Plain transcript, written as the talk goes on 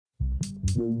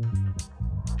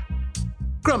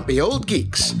Grumpy Old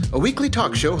Geeks, a weekly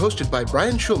talk show hosted by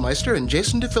Brian Schulmeister and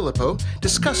Jason DeFilippo,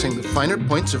 discussing the finer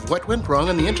points of what went wrong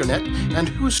on the internet and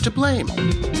who's to blame.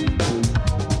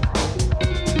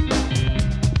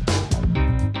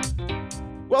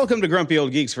 Welcome to Grumpy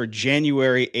Old Geeks for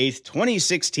January 8th,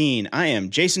 2016. I am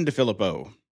Jason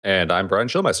DeFilippo. And I'm Brian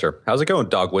Schulmeister. How's it going,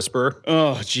 Dog Whisperer?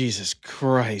 Oh, Jesus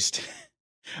Christ.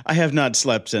 I have not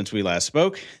slept since we last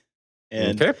spoke.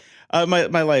 And okay.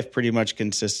 My life pretty much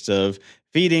consists of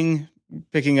feeding,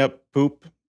 picking up poop,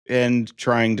 and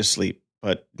trying to sleep,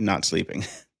 but not sleeping.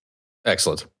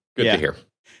 Excellent. Good to hear.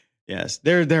 Yes,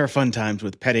 there are fun times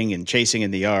with petting and chasing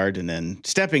in the yard and then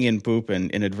stepping in poop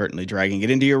and inadvertently dragging it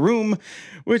into your room,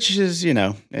 which is, it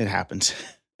happens.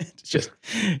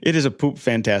 It is a poop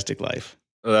fantastic life.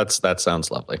 That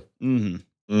sounds lovely.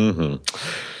 Mm-hmm. Mm-hmm.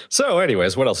 So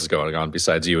anyways, what else is going on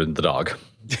besides you and the dog?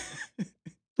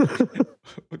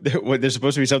 There's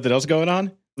supposed to be something else going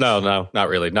on? No, not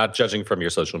really. Not judging from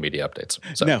your social media updates.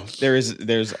 So. No,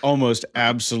 there's almost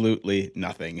absolutely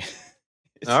nothing.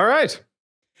 All right.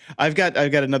 I've got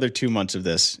another 2 months of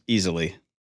this easily.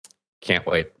 Can't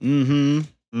wait. Mm-hmm.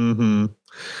 Mm-hmm.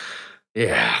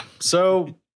 Yeah.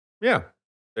 So, yeah.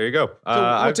 There you go.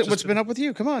 What's been up with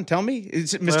you? Come on, tell me.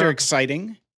 Is it Mr.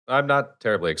 Exciting? I'm not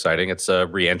terribly exciting. It's a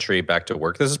re-entry back to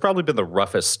work. This has probably been the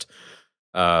roughest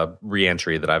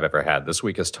re-entry that I've ever had. This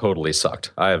week has totally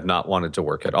sucked. I have not wanted to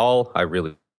work at all. I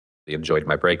really enjoyed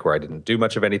my break where I didn't do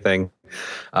much of anything.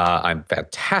 I'm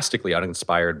fantastically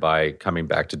uninspired by coming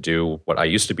back to do what I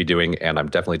used to be doing, and I'm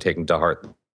definitely taking to heart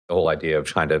the whole idea of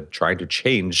trying to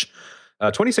change.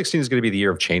 2016 is going to be the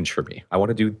year of change for me. I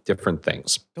want to do different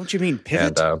things. Don't you mean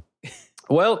pivot? And,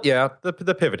 well, yeah,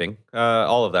 the pivoting,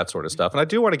 all of that sort of stuff. And I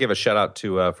do want to give a shout out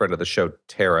to a friend of the show,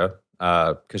 Tara,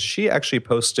 because she actually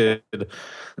posted, let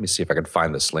me see if I can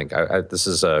find this link. This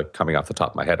is coming off the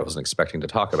top of my head. I wasn't expecting to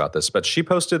talk about this, but she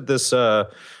posted this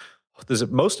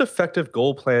most effective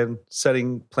goal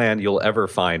setting plan you'll ever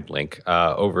find link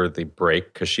over the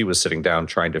break, because she was sitting down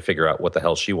trying to figure out what the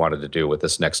hell she wanted to do with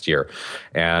this next year.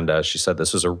 And she said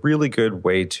this was a really good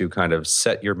way to kind of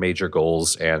set your major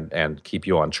goals and keep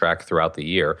you on track throughout the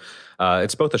year.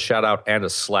 It's both a shout out and a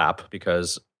slap,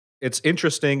 because it's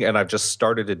interesting, and I've just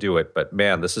started to do it. But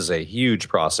man, this is a huge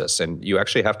process, and you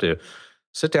actually have to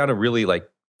sit down and really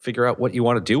figure out what you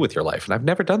want to do with your life. And I've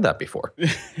never done that before.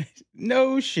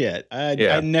 No shit.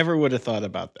 I never would have thought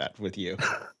about that with you.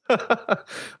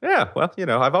 Yeah, well,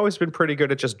 I've always been pretty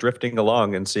good at just drifting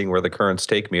along and seeing where the currents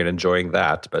take me and enjoying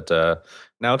that. But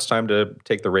now it's time to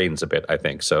take the reins a bit, I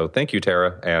think. So thank you,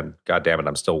 Tara. And God damn it,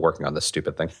 I'm still working on this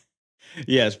stupid thing.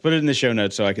 Yes, put it in the show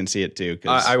notes so I can see it too.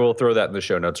 I will throw that in the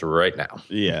show notes right now.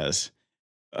 Yes.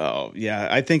 Oh, yeah.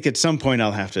 I think at some point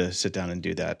I'll have to sit down and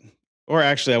do that. Or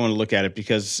actually, I want to look at it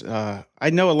because I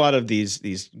know a lot of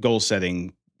these goal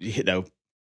setting,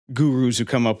 gurus who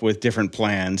come up with different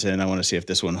plans, and I want to see if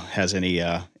this one has any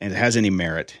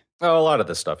merit. Oh, a lot of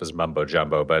this stuff is mumbo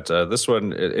jumbo, but this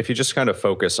one, if you just kind of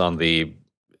focus on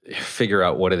figure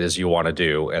out what it is you want to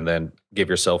do, and then give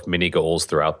yourself mini goals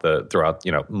throughout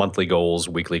monthly goals,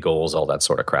 weekly goals, all that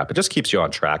sort of crap. It just keeps you on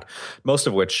track, most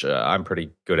of which I'm pretty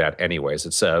good at anyways.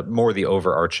 It's more the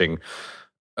overarching,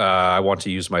 I want to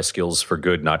use my skills for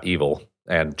good, not evil,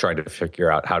 and trying to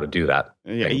figure out how to do that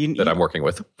that I'm working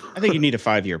with. I think you need a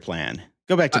 5-year plan.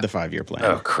 Go back to the 5-year plan.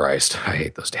 Oh, Christ. I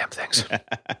hate those damn things.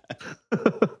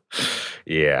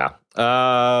 Yeah.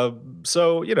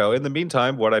 So, in the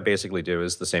meantime, what I basically do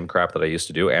is the same crap that I used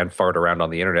to do and fart around on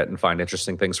the internet and find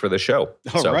interesting things for the show.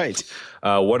 All right.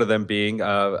 One of them being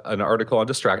an article on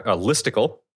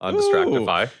listicle on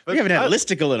Distractify. We haven't had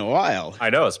listicle in a while.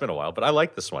 I know, it's been a while, but I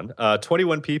like this one.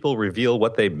 21 people reveal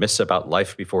what they miss about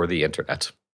life before the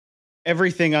internet.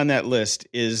 Everything on that list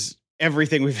is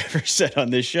everything we've ever said on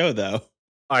this show, though.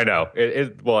 I know.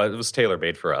 It was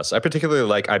tailor-made for us. I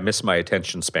particularly I miss my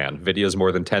attention span. Videos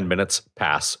more than 10 minutes,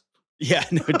 pass. Yeah,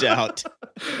 no doubt.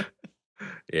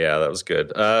 Yeah, that was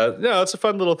good. No, it's a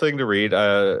fun little thing to read.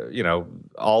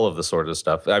 All of the sort of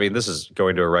stuff. I mean, this is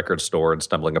going to a record store and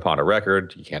stumbling upon a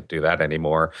record. You can't do that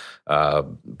anymore.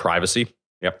 Privacy.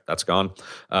 Yep, that's gone.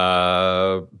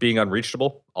 Being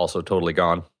unreachable, also totally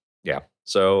gone. Yeah.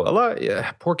 So a lot.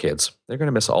 Yeah, poor kids. They're going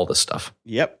to miss all this stuff.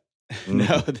 Yep.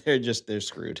 No, they're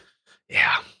screwed.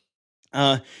 Yeah.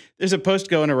 There's a post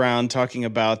going around talking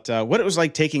about what it was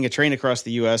like taking a train across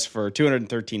the U.S. for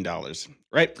 $213,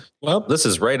 right? Well, this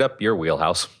is right up your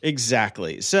wheelhouse.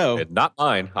 Exactly. So, not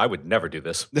mine. I would never do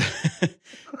this.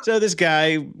 So this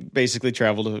guy basically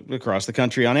traveled across the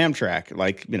country on Amtrak,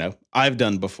 like, I've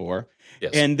done before.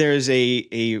 Yes. And there's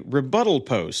a rebuttal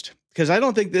post because I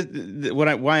don't think that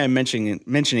why I'm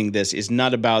mentioning this is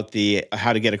not about the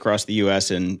how to get across the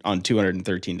U.S. on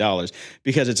 $213,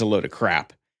 because it's a load of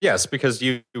crap. Yes, because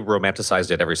you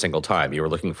romanticized it every single time. You were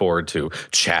looking forward to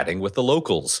chatting with the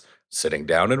locals, sitting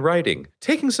down and writing,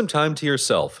 taking some time to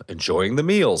yourself, enjoying the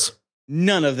meals.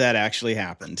 None of that actually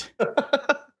happened.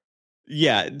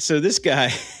 Yeah, so this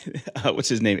guy, what's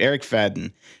his name? Eric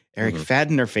Fadden. Eric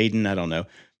Fadden or Faden, I don't know.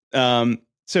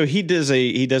 So he does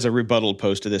a rebuttal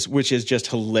post to this, which is just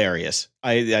hilarious.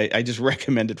 I just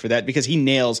recommend it for that because he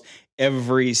nails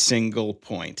every single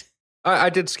point. I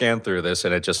did scan through this,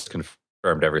 and it just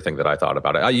confirmed everything that I thought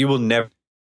about it. You will never,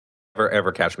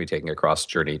 ever catch me taking a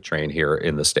cross-journey train here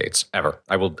in the States, ever.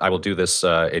 I will do this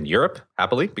in Europe,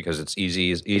 happily, because it's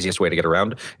easiest way to get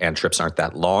around, and trips aren't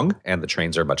that long, and the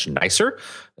trains are much nicer.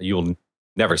 You will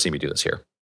never see me do this here.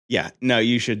 Yeah, no,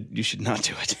 you should not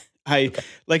do it.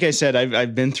 Like I said,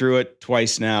 I've been through it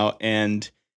twice now, and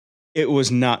it was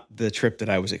not the trip that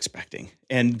I was expecting.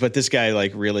 But this guy,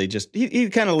 like, really just he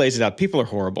kind of lays it out. People are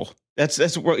horrible.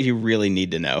 That's what you really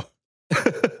need to know.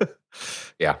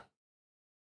 Yeah.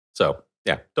 So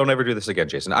yeah, don't ever do this again,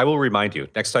 Jason. I will remind you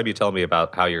next time you tell me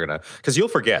about how you're gonna, because you'll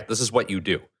forget. This is what you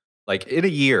do. Like in a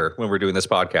year when we're doing this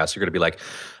podcast, you're going to be like,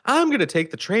 I'm going to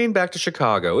take the train back to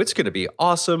Chicago. It's going to be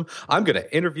awesome. I'm going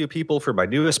to interview people for my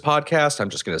newest podcast. I'm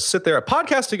just going to sit there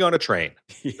podcasting on a train.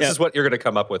 Yep. This is what you're going to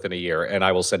come up with in a year. And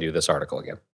I will send you this article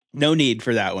again. No need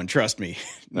for that one. Trust me.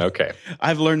 Okay.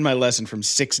 I've learned my lesson from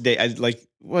 6 days.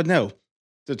 No.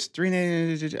 It's 3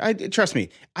 days. Trust me.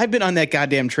 I've been on that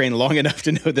goddamn train long enough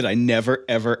to know that I never,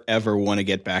 ever, ever want to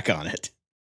get back on it.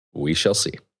 We shall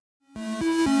see.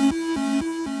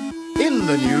 In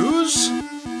the news,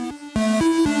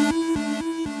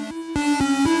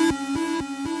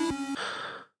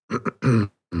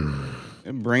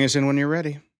 bring us in when you're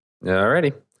ready.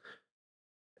 Alrighty.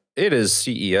 It is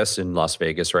CES in Las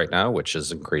Vegas right now, which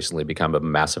has increasingly become a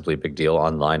massively big deal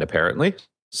online, apparently.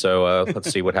 So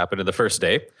let's see what happened in the first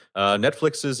day.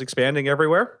 Netflix is expanding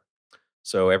everywhere,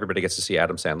 so everybody gets to see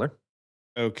Adam Sandler.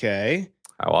 Okay.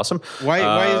 How awesome!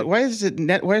 Why is there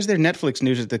Netflix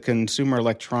news at the Consumer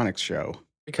Electronics Show?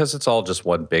 Because it's all just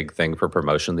one big thing for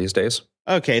promotion these days.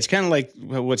 Okay, it's kind of like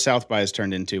what South by has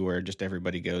turned into, where just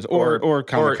everybody goes, or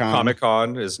Comic-Con.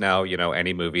 Comic-Con is now,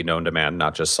 any movie known to man,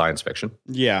 not just science fiction.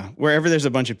 Yeah, wherever there's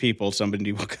a bunch of people,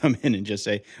 somebody will come in and just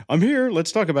say, "I'm here.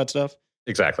 Let's talk about stuff."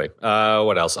 Exactly.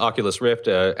 What else? Oculus Rift,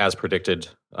 as predicted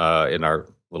in our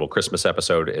little Christmas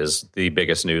episode, is the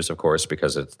biggest news, of course,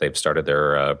 because they've started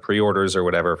their pre-orders or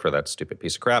whatever for that stupid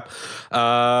piece of crap.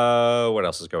 What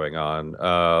else is going on?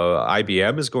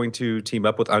 IBM is going to team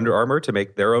up with Under Armour to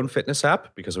make their own fitness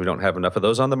app because we don't have enough of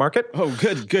those on the market. Oh,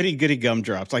 goody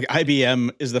gumdrops. Like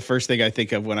IBM is the first thing I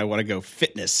think of when I want to go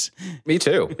fitness. Me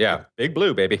too. Yeah. Big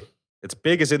Blue, baby. It's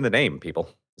big as in the name, people.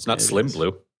 It's not Slim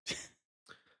Blue.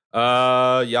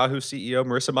 Yahoo CEO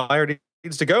Marissa Mayer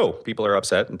needs to go. People are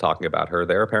upset and talking about her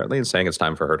there apparently and saying it's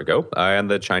time for her to go. And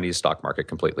the Chinese stock market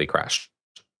completely crashed.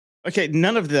 Okay,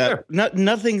 none of that,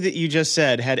 nothing that you just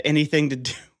said had anything to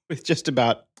do with just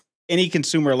about any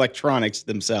consumer electronics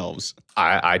themselves.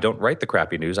 I don't write the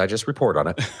crappy news. I just report on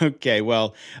it. Okay,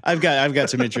 well, I've got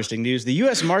some interesting news. The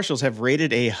U.S. Marshals have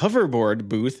raided a hoverboard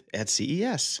booth at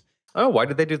CES. Oh, why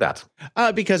did they do that?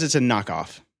 Because it's a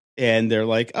knockoff. And they're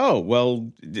like, oh,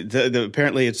 well,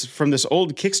 apparently it's from this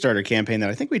old Kickstarter campaign that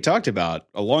I think we talked about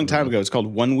a long time ago. It's called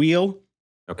One Wheel.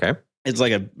 Okay. It's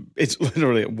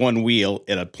literally one wheel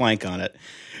and a plank on it.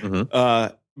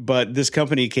 Mm-hmm. But this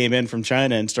company came in from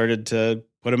China and started to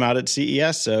put them out at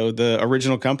CES. So the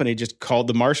original company just called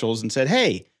the Marshals and said,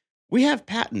 hey, we have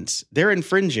patents. They're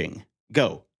infringing.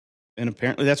 Go. And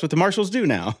apparently that's what the Marshals do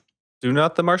now. Do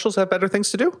not the Marshals have better things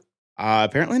to do?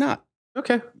 Apparently not.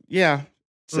 Okay. Yeah.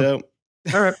 So,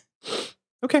 all right.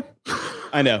 Okay.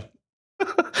 I know.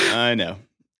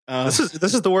 This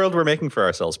is the world we're making for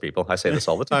ourselves, people. I say this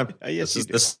all the time. Yes,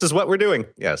 this is what we're doing.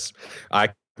 Yes. I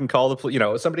can call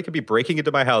somebody could be breaking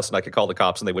into my house and I could call the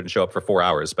cops and they wouldn't show up for 4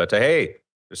 hours. But hey,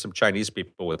 there's some Chinese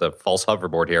people with a false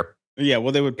hoverboard here. Yeah,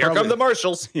 well, they would Here come the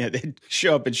Marshals. Yeah, they'd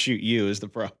show up and shoot you is the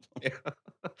problem.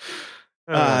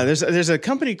 Yeah. There's a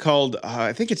company called,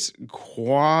 I think it's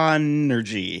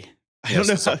Quanergy. I don't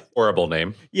know. It's a horrible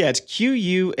name. Yeah, it's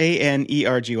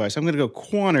Quanergy. So I'm going to go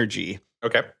Quanergy.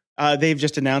 Okay. They've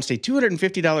just announced a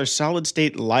 $250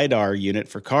 solid-state LiDAR unit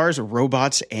for cars,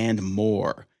 robots, and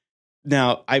more.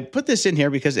 Now, I put this in here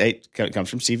because it comes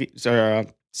from CES.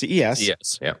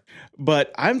 Yes, yeah.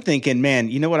 But I'm thinking, man,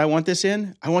 you know what I want this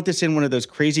in? I want this in one of those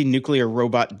crazy nuclear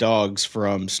robot dogs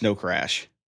from Snow Crash.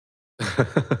 You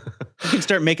can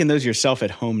start making those yourself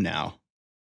at home now.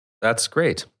 That's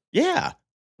great. Yeah.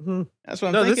 That's what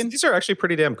I'm No, thinking. these are actually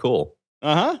pretty damn cool.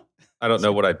 Uh-huh. I don't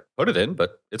know what I'd put it in,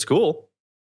 but it's cool.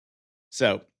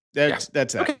 So that's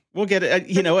that. Okay. We'll get it.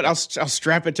 You know what? I'll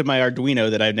strap it to my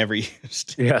Arduino that I've never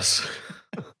used. Yes.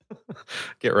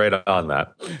 Get right on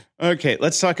that. Okay,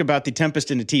 let's talk about the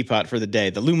tempest in the teapot for the day,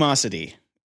 the Lumosity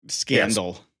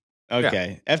scandal. Yes.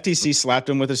 Okay, FTC slapped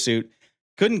them with a suit.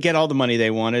 Couldn't get all the money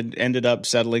they wanted. Ended up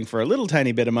settling for a little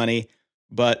tiny bit of money,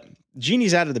 but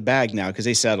genie's out of the bag now because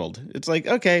they settled. It's like,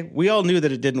 okay, we all knew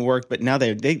that it didn't work, but now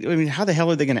I mean, how the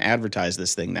hell are they going to advertise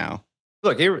this thing now?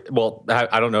 Look, well,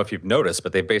 I don't know if you've noticed,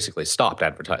 but they basically stopped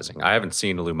advertising. I haven't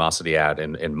seen a Lumosity ad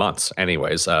in months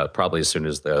anyways, probably as soon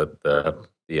as the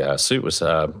suit was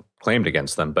claimed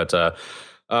against them. But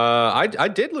I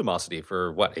did Lumosity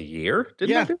for, what, a year?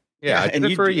 Didn't I? Yeah, I did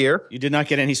it for a year. You did not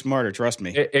get any smarter, trust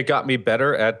me. It got me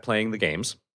better at playing the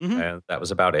games. And that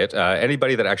was about it.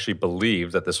 Anybody that actually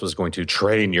believed that this was going to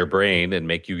train your brain and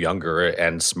make you younger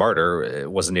and smarter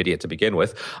was an idiot to begin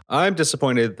with. I'm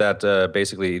disappointed that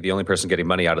basically the only person getting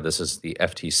money out of this is the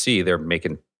FTC. They're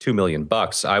making $2 million.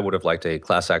 I would have liked a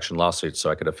class action lawsuit so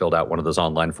I could have filled out one of those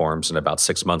online forms in about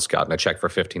 6 months, gotten a check for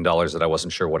 $15 that I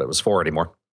wasn't sure what it was for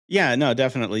anymore. Yeah, no,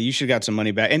 definitely. You should have got some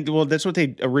money back. And well, that's what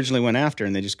they originally went after,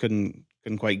 and they just couldn't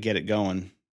quite get it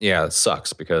going. Yeah, it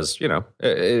sucks because,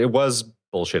 it was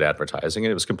bullshit advertising,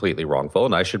 and it was completely wrongful,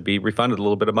 and I should be refunded a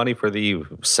little bit of money for the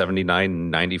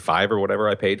 $79.95 or whatever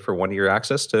I paid for 1 year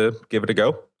access to give it a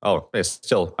go. Oh,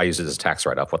 I use it as a tax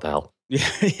write-off. What the hell?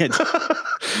 Yeah.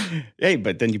 Hey,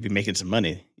 but then you'd be making some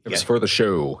money. It was for the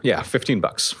show. Yeah,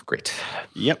 $15. Great.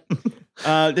 Yep.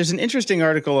 There's an interesting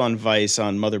article on Vice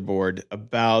on Motherboard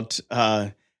about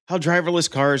how driverless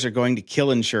cars are going to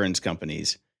kill insurance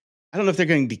companies. I don't know if they're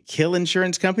going to kill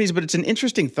insurance companies, but it's an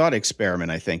interesting thought experiment,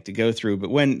 I think, to go through. But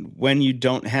when you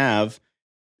don't have,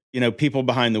 people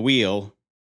behind the wheel,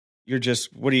 you're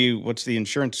just, what's the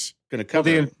insurance going to cover?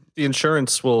 Well, the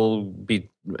insurance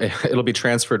it'll be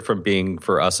transferred from being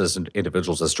for us as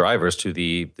individuals, as drivers, to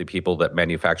the people that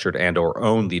manufactured and or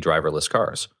own the driverless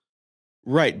cars.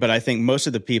 Right. But I think most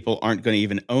of the people aren't going to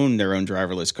even own their own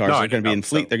driverless cars. They're going to be in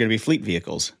fleet. They're going to be fleet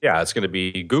vehicles. Yeah. It's going to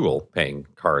be Google paying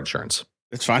car insurance.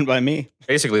 It's fine by me.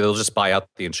 Basically, they'll just buy out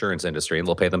the insurance industry and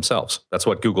they'll pay themselves. That's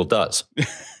what Google does.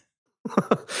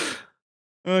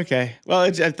 Okay. Well,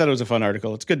 I thought it was a fun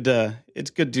article. It's good to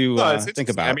think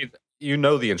about. I mean,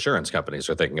 the insurance companies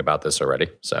are thinking about this already.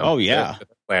 So, oh yeah, they're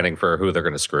planning for who they're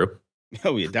going to screw.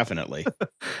 Oh yeah, definitely.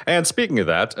 And speaking of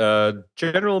that,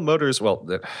 General Motors. Well,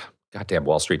 goddamn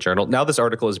Wall Street Journal. Now this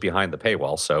article is behind the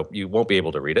paywall, so you won't be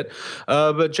able to read it.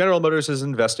 But General Motors is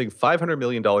investing $500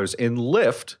 million in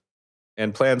Lyft,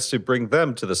 and plans to bring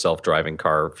them to the self-driving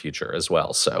car future as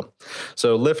well. So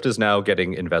Lyft is now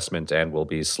getting investment and will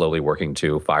be slowly working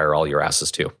to fire all your asses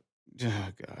too. Oh,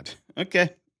 God.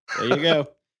 Okay. There you go.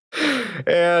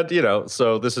 And,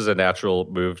 so this is a natural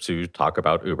move to talk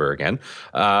about Uber again.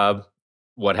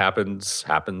 What happens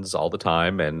all the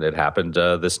time, and it happened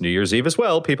this New Year's Eve as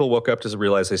well. People woke up to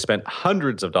realize they spent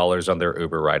hundreds of dollars on their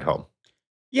Uber ride home.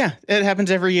 Yeah, it happens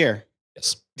every year.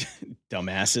 Yes.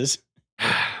 Dumbasses.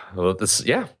 Well,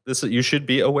 you should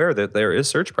be aware that there is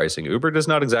surge pricing. Uber does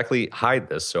not exactly hide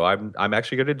this, so I'm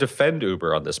actually going to defend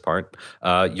Uber on this part.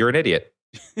 You're an idiot.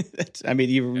 I mean,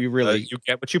 you really you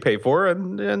get what you pay for,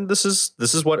 and this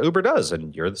is what Uber does,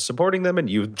 and you're supporting them, and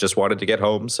you just wanted to get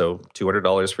home, so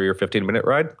 $200 for your 15-minute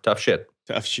ride. Tough shit.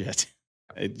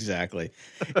 Exactly.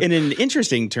 In an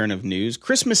interesting turn of news,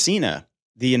 Chris Messina,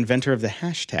 the inventor of the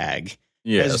hashtag,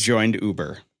 has joined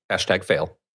Uber. Hashtag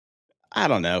fail. I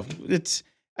don't know.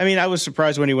 I was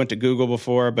surprised when he went to Google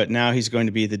before, but now he's going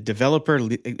to be the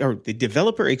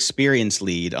developer experience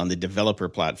lead on the developer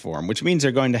platform, which means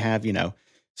they're going to have,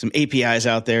 some APIs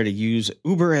out there to use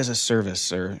Uber as a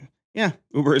service Uber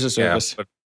as a service. Yeah,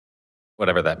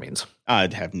 whatever that means.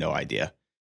 I'd have no idea.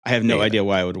 I have no idea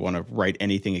why I would want to write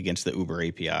anything against the Uber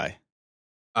API.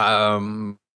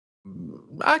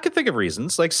 I could think of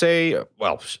reasons, like say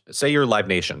you're Live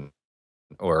Nation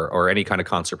or any kind of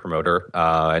concert promoter,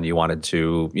 and you wanted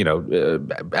to,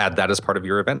 add that as part of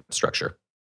your event structure.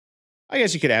 I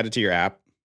guess you could add it to your app.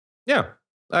 Yeah.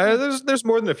 There's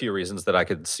more than a few reasons that I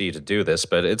could see to do this,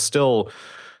 but it's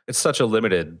such a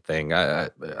limited thing. I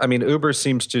mean, Uber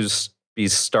seems to be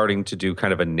starting to do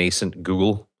kind of a nascent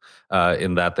Google,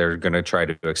 in that they're going to try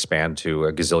to expand to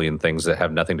a gazillion things that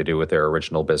have nothing to do with their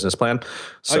original business plan.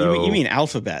 So, you mean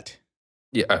Alphabet?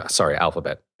 Yeah, sorry,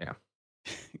 Alphabet. Yeah.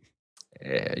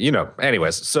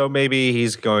 Anyways, so maybe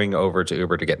he's going over to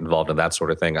Uber to get involved in that sort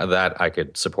of thing. That I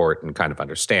could support and kind of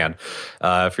understand.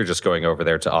 If you're just going over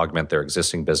there to augment their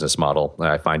existing business model,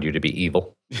 I find you to be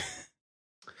evil.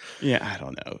 Yeah, I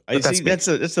don't know. But That's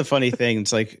the funny thing.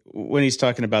 It's like when he's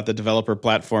talking about the developer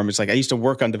platform, it's like I used to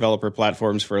work on developer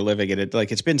platforms for a living, and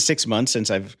it's been 6 months since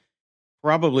I've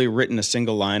probably written a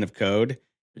single line of code.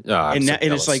 And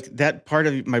it's like that part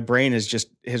of my brain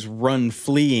has run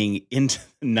fleeing into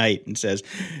the night and says,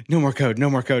 no more code, no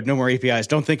more code, no more APIs.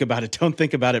 Don't think about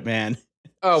it, man.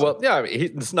 Oh, well, yeah, I mean,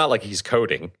 it's not like he's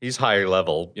coding. He's higher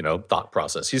level, thought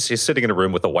process. He's sitting in a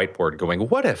room with a whiteboard going,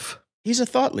 what if? He's a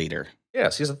thought leader.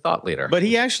 Yes, he's a thought leader. But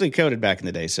he actually coded back in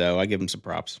the day, so I give him some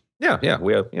props. Yeah,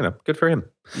 we have, good for him.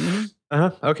 Mm-hmm.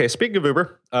 Okay, speaking of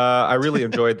Uber, I really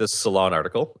enjoyed this Salon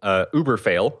article, Uber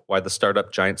fail, why the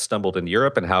startup giant stumbled in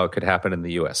Europe and how it could happen in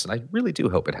the US. And I really do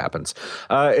hope it happens.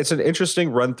 It's an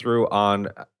interesting run through on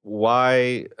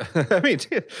why, I mean,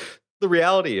 the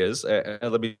reality is,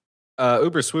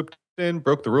 Uber swooped in,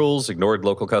 broke the rules, ignored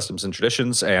local customs and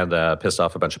traditions, and pissed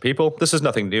off a bunch of people. This is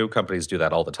nothing new. Companies do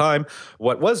that all the time.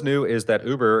 What was new is that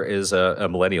Uber is a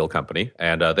millennial company,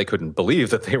 and they couldn't believe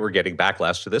that they were getting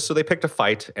backlash to this, so they picked a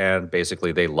fight, and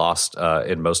basically they lost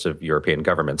in most of European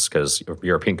governments because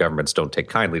European governments don't take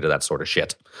kindly to that sort of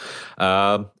shit.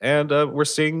 And we're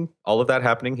seeing all of that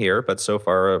happening here, but so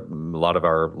far a lot of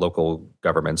our local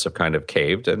governments have kind of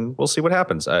caved, and we'll see what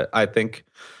happens. I think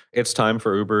it's time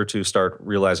for Uber to start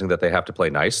realizing that they have to play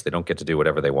nice. They don't get to do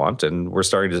whatever they want. And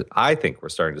I think we're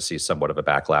starting to see somewhat of a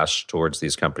backlash towards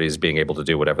these companies being able to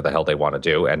do whatever the hell they want to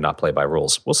do and not play by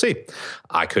rules. We'll see.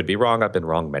 I could be wrong. I've been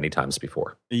wrong many times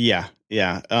before. Yeah.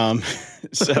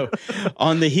 So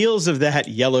on the heels of that,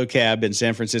 Yellow Cab in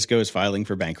San Francisco is filing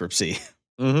for bankruptcy.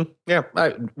 Mm-hmm. Yeah.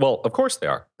 Well, of course they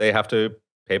are. They have to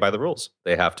pay by the rules.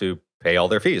 They have to pay all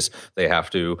their fees. They have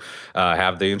to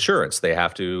have the insurance. They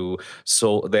have to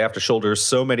shoulder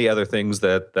so many other things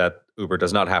that Uber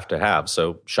does not have to have.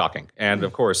 So shocking. And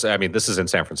of course, I mean, this is in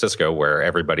San Francisco where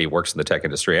everybody works in the tech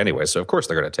industry anyway. So of course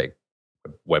they're going to take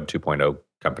Web 2.0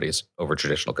 companies over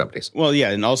traditional companies. Well, yeah,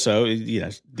 and also,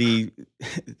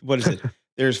 what is it?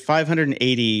 There's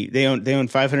 580. They own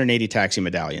 580 taxi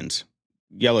medallions.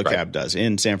 Yellow Cab does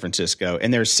in San Francisco,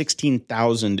 and there's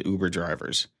 16,000 Uber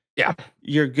drivers. Yeah,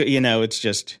 it's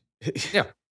just yeah.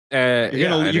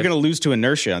 You're gonna lose to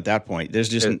inertia at that point. There's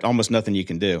just almost nothing you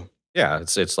can do. Yeah,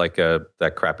 it's like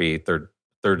that crappy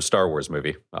third Star Wars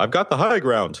movie. I've got the high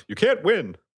ground. You can't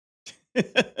win.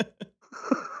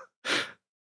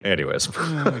 Anyways,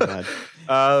 oh my God.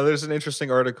 There's an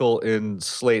interesting article in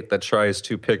Slate that tries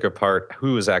to pick apart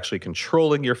who is actually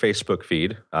controlling your Facebook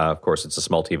feed. Of course, it's a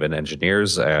small team of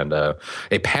engineers and a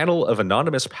panel of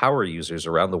anonymous power users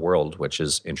around the world, which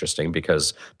is interesting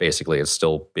because basically it's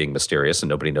still being mysterious and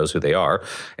nobody knows who they are.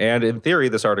 And in theory,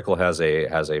 this article has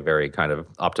a very kind of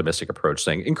optimistic approach,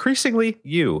 saying increasingly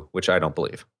you, which I don't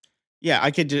believe. Yeah,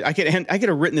 I could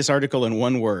have written this article in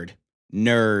one word: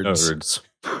 nerds.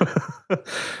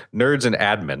 Nerds and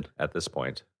admin at this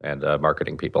point, and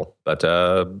marketing people. But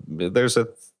there's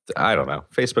I don't know.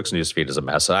 Facebook's newsfeed is a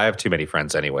mess. I have too many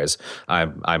friends, anyways.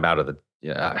 I'm out of the.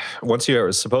 Once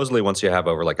you have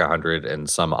over like 100 and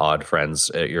some odd friends,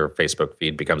 your Facebook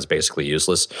feed becomes basically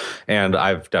useless. And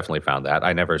I've definitely found that.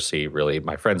 I never see really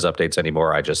my friends' updates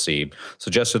anymore. I just see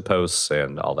suggested posts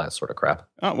and all that sort of crap.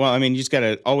 Oh, well, I mean, you just got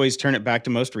to always turn it back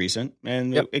to most recent,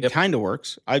 and it kind of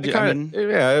works.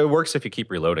 It works if you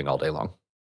keep reloading all day long.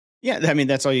 Yeah, I mean,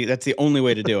 that's the only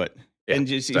way to do it. Yeah, and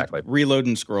just exactly. Reload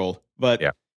and scroll. But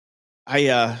yeah.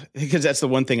 Because that's the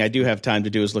one thing I do have time to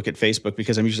do is look at Facebook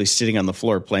because I'm usually sitting on the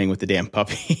floor playing with the damn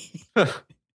puppy.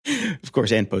 Of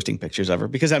course, and posting pictures of her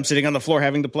because I'm sitting on the floor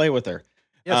having to play with her.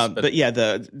 Yes, but yeah,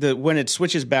 the when it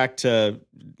switches back to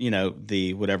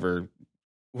the whatever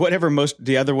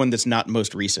the other one that's not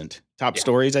most recent top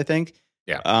stories, I think.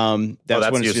 Yeah,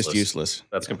 that's when it's just useless.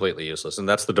 That's completely useless, and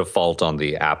that's the default on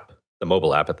the app. The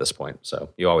mobile app at this point. So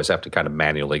you always have to kind of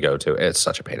manually go to it. It's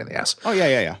such a pain in the ass. Oh,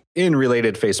 yeah. In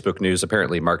related Facebook news,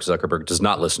 apparently Mark Zuckerberg does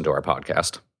not listen to our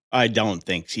podcast. I don't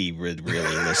think he would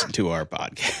really listen to our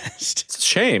podcast. It's a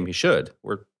shame. He should.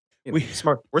 We're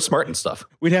smart. We're smart and stuff.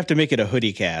 We'd have to make it a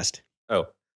hoodie cast. Oh,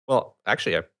 well,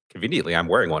 actually, conveniently, I'm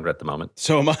wearing one at the moment.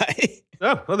 So am I.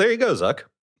 Oh, well, there you go, Zuck.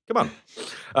 Come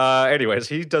on. Anyways,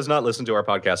 he does not listen to our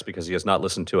podcast because he has not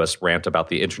listened to us rant about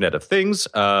the Internet of Things.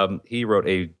 He wrote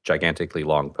a gigantically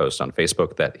long post on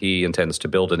Facebook that he intends to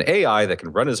build an AI that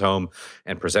can run his home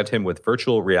and present him with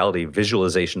virtual reality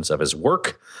visualizations of his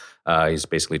work. He's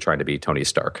basically trying to be Tony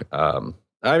Stark. I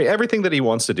mean, everything that he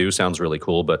wants to do sounds really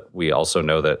cool, but we also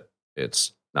know that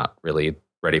it's not really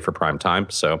ready for prime time.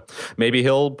 So maybe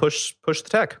he'll push the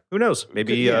tech. Who knows?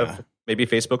 Maybe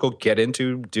Facebook will get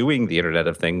into doing the Internet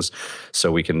of Things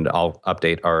so we can all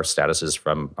update our statuses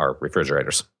from our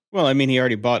refrigerators. Well, I mean, he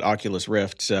already bought Oculus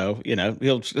Rift, so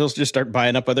he'll just start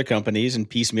buying up other companies and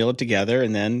piecemeal it together,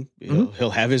 and then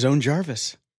he'll have his own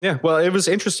Jarvis. Yeah, well, it was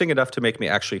interesting enough to make me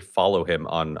actually follow him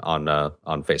on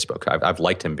Facebook. I've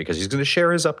liked him because he's going to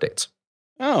share his updates.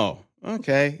 Oh,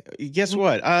 okay. Guess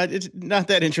what? It's not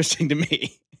that interesting to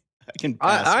me. I can.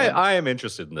 I am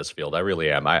interested in this field. I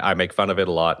really am. I make fun of it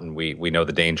a lot, and we know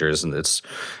the dangers, and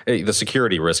the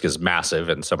security risk is massive,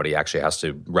 and somebody actually has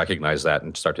to recognize that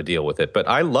and start to deal with it. But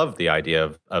I love the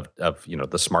idea of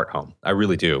the smart home. I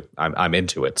really do. I'm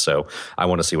into it, so I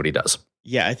want to see what he does.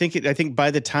 Yeah, I think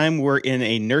by the time we're in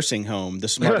a nursing home, the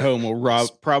smart home will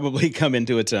probably come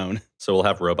into its own. So we'll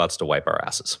have robots to wipe our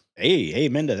asses. Hey,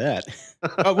 amen to that.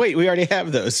 Oh, wait, we already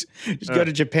have those. Just go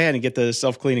to Japan and get the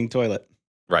self-cleaning toilet.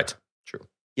 Right. True.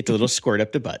 Get the little squirt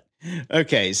up the butt.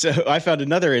 Okay, so I found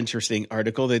another interesting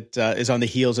article that is on the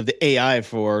heels of the AI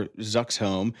for Zuck's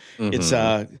home. Mm-hmm. It's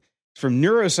from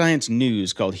Neuroscience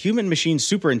News called Human Machine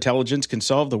Superintelligence Can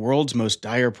Solve the World's Most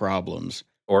Dire Problems.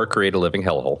 Or create a living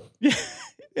hellhole.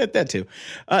 Yeah, that too.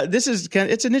 This is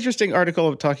it's an interesting article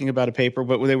of talking about a paper,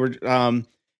 but they were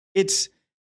it's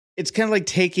kind of like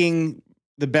taking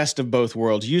the best of both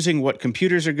worlds, using what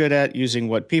computers are good at, using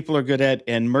what people are good at,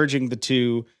 and merging the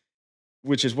two,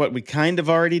 which is what we kind of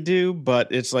already do, but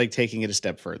it's like taking it a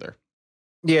step further.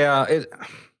 Yeah,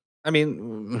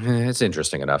 it's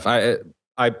interesting enough. I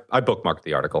bookmarked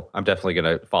the article. I'm definitely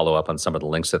going to follow up on some of the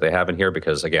links that they have in here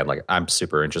because, again, like I'm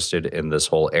super interested in this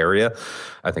whole area.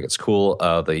 I think it's cool.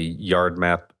 The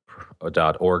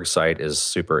yardmap.org site is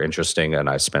super interesting, and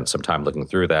I spent some time looking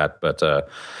through that. But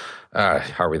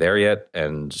are we there yet?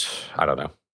 And I don't know.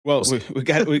 Well, we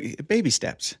got baby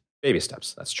steps. Baby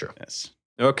steps. That's true. Yes.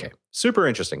 Okay. Super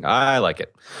interesting. I like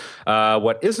it.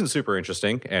 What isn't super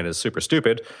interesting and is super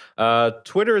stupid,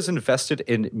 Twitter is invested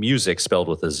in Music, spelled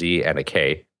with a Z and a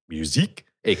K, Music,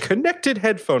 a connected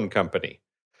headphone company.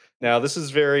 Now, this is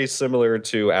very similar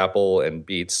to Apple and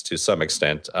Beats to some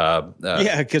extent.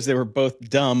 Yeah, because they were both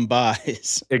dumb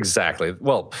buys. Exactly.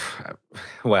 Well,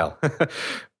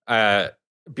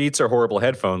 Beats are horrible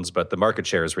headphones, but the market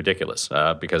share is ridiculous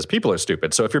because people are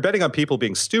stupid. So if you're betting on people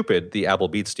being stupid, the Apple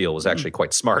Beats deal was actually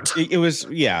quite smart. It was,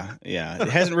 yeah. It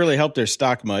hasn't really helped their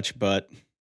stock much, but...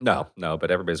 No,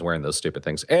 but everybody's wearing those stupid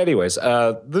things. Anyways,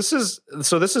 this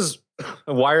is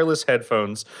wireless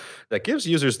headphones that gives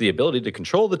users the ability to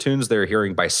control the tunes they're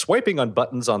hearing by swiping on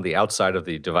buttons on the outside of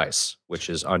the device, which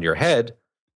is on your head.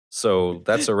 So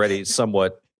that's already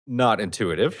somewhat... not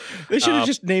intuitive. They should have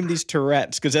just named these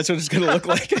Tourette's because that's what it's going to look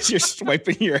like as you're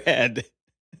swiping your head.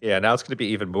 Yeah, now it's going to be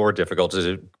even more difficult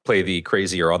to play the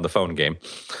crazier on the phone game.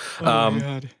 Oh my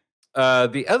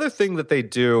God. The other thing that they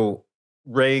do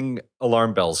ring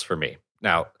alarm bells for me.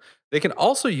 Now, they can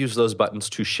also use those buttons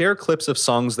to share clips of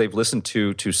songs they've listened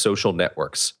to social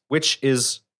networks, which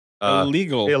is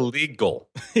illegal.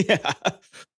 Yeah.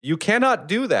 You cannot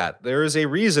do that. There is a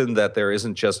reason that there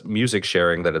isn't just music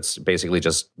sharing, that it's basically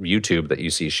just YouTube that you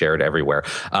see shared everywhere.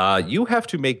 You have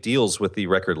to make deals with the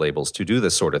record labels to do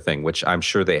this sort of thing, which I'm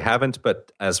sure they haven't,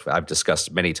 but as I've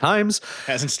discussed many times...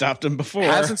 Hasn't stopped them before.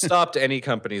 Hasn't stopped any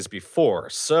companies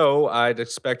before. So I'd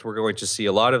expect we're going to see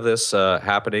a lot of this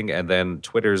happening, and then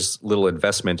Twitter's little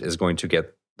investment is going to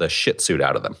get the shit suit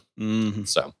out of them. Mm-hmm.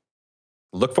 So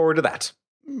look forward to that.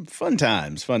 Fun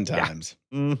times. Yeah.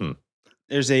 Mm-hmm.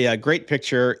 There's a great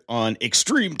picture on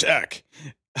Extreme Tech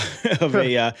of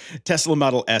a Tesla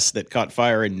Model S that caught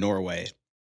fire in Norway.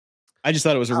 I just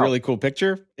thought it was a really cool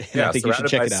picture. Yeah, I think you should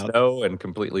check it out. Snow and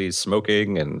completely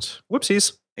smoking and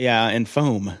whoopsies. Yeah, and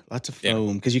foam, lots of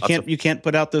foam, because you can't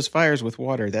put out those fires with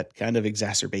water. That kind of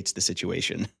exacerbates the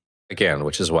situation. Again,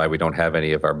 which is why we don't have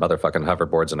any of our motherfucking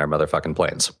hoverboards and our motherfucking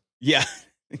planes. Yeah.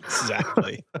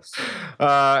 Exactly.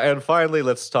 And finally,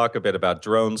 let's talk a bit about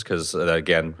drones because,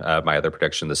 again, my other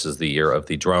prediction, this is the year of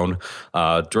the drone.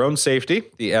 Drone safety.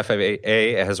 The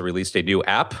FAA has released a new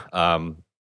app.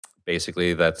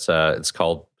 Basically, that's it's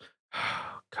called,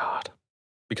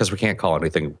 because we can't call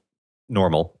anything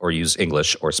normal or use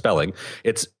English or spelling.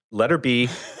 It's letter B,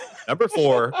 number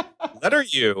 4, letter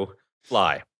U,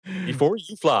 fly. Before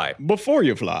you fly. Before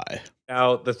you fly.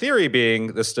 Now, the theory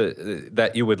being this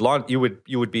that you would launch, you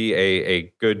would be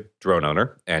a good drone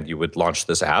owner, and you would launch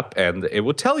this app, and it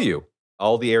would tell you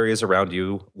all the areas around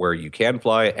you where you can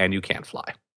fly and you can't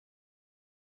fly.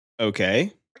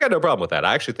 Okay, I got no problem with that.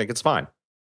 I actually think it's fine.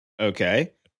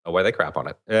 Okay, no way they crap on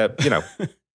it.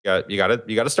 You got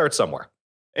to start somewhere.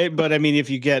 But I mean, if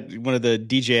you get one of the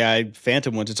DJI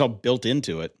Phantom ones, it's all built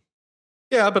into it.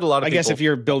 Yeah, but a lot of people... I guess if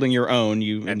you're building your own,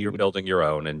 you're building your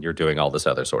own and you're doing all this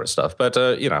other sort of stuff. But,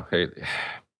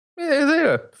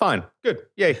 fine. Good.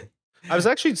 Yay. I was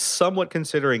actually somewhat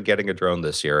considering getting a drone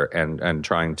this year and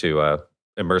trying to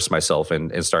immerse myself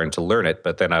in starting to learn it.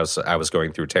 But then I was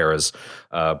going through Tara's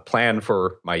plan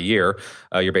for my year.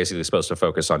 You're basically supposed to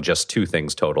focus on just 2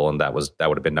 things total, and that would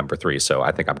have been number 3. So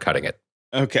I think I'm cutting it.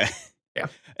 Okay. Yeah.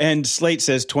 And Slate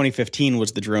says 2015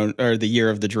 was the year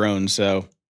of the drone. So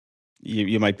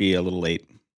you might be a little late.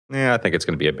 Yeah, I think it's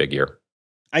going to be a big year.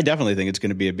 I definitely think it's going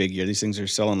to be a big year. These things are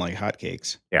selling like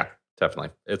hotcakes. Yeah,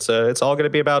 definitely. It's all going to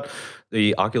be about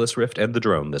the Oculus Rift and the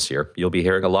drone this year. You'll be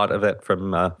hearing a lot of it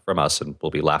from us, and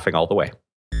we'll be laughing all the way.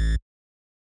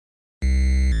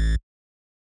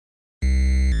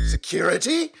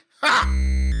 Security? Ha!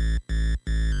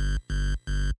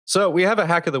 So we have a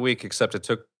hack of the week, except it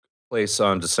took place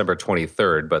on December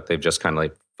 23rd, but they've just kind of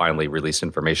like finally released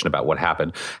information about what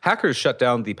happened. Hackers shut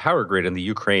down the power grid in the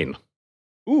Ukraine.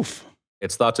 Oof.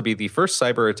 It's thought to be the first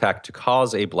cyber attack to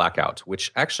cause a blackout,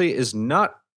 which actually is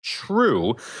not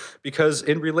true, because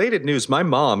in related news, my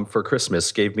mom for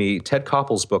Christmas gave me Ted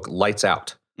Koppel's book Lights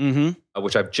Out,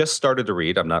 which I've just started to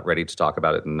read. I'm not ready to talk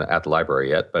about it at the library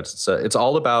yet, but it's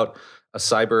all about a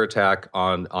cyber attack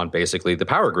on basically the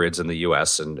power grids in the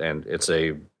U.S. and it's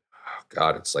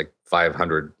it's like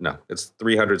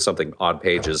 300 something odd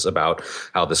pages about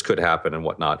how this could happen and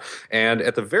whatnot. And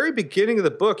at the very beginning of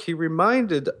the book, he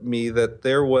reminded me that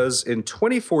there was in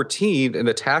 2014 an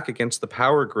attack against the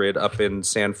power grid up in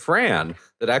San Fran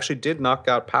that actually did knock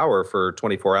out power for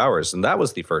 24 hours. And that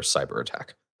was the first cyber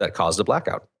attack that caused a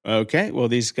blackout. Okay. Well,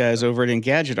 these guys over at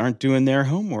Engadget aren't doing their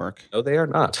homework. No, they are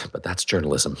not, but that's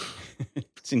journalism.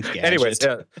 It's Engadget. Anyways,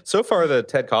 so far the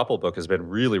Ted Koppel book has been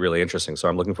really, really interesting. So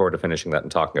I'm looking forward to finishing that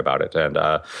and talking about it. And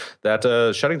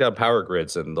that shutting down power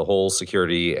grids and the whole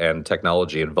security and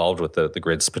technology involved with the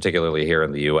grids, particularly here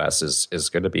in the U.S., is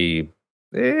going to be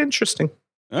interesting.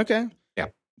 Okay. Yeah.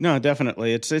 No,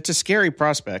 definitely. It's a scary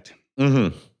prospect.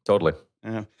 Mm-hmm. Totally.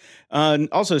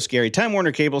 Also scary. Time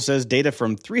Warner Cable says data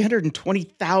from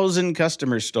 320,000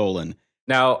 customers stolen.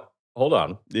 Now, hold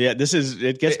on. Yeah,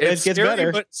 it gets scary,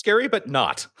 better. But scary, but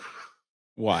not.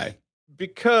 Why?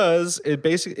 Because it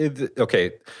basically,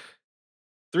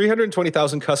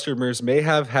 320,000 customers may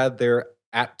have had their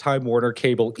at Time Warner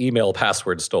Cable email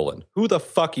password stolen. Who the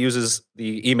fuck uses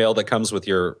the email that comes with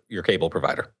your cable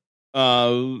provider?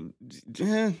 A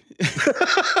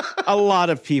lot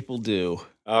of people do.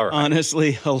 All right.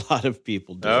 Honestly, a lot of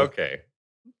people do. Okay.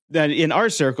 That in our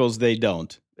circles, they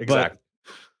don't. Exactly.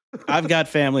 But I've got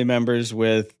family members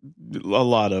with a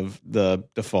lot of the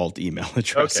default email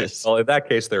addresses. Okay. Well, in that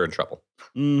case, they're in trouble.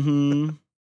 Mm-hmm.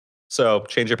 So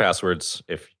change your passwords.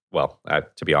 To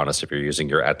be honest, if you're using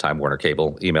your at Time Warner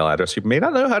Cable email address, you may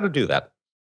not know how to do that.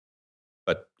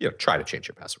 But try to change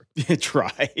your password.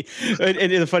 Try.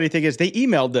 And the funny thing is, they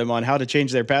emailed them on how to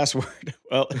change their password.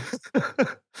 Well,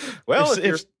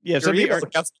 if your email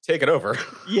accounts take it over.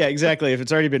 Yeah, exactly. If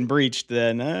it's already been breached,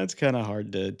 then it's kind of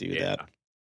hard to do that.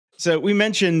 So we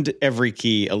mentioned Every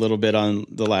Key a little bit on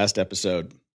the last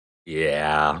episode.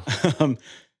 Yeah.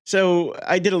 So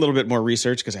I did a little bit more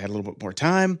research because I had a little bit more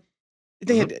time.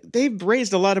 They've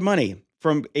raised a lot of money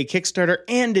from a Kickstarter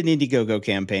and an Indiegogo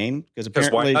campaign, because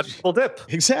apparently, why not double dip?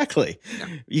 Exactly. Yeah.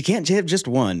 You can't have just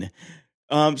one.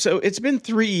 So it's been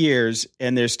 3 years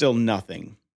and there's still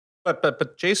nothing.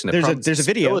 But Jason, there's a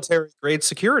video. Military grade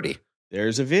security.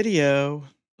 There's a video.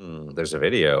 There's a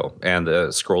video and a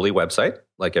scrolly website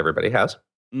like everybody has.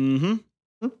 Mm-hmm.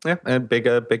 Yeah, and big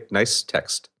nice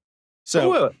text.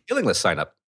 So mailing list sign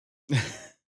up.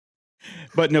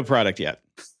 But no product yet.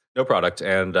 No product,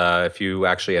 and if you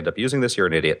actually end up using this, you're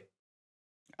an idiot.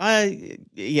 I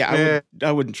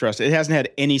wouldn't trust it. It hasn't had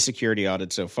any security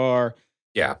audit so far.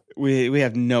 Yeah, we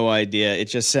have no idea. It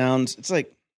just sounds. It's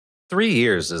like 3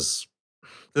 years this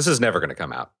is never going to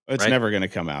come out. It's right? never going to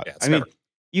come out. Yeah, I mean,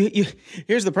 you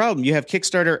here's the problem. You have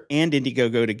Kickstarter and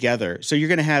Indiegogo together, so you're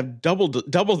going to have double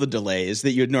the delays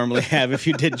that you'd normally have if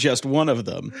you did just one of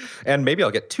them. And maybe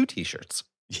I'll get 2 T-shirts.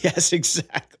 Yes,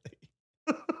 exactly.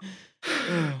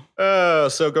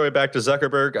 So going back to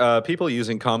Zuckerberg, people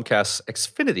using Comcast's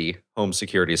Xfinity home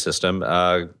security system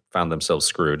found themselves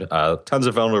screwed. Tons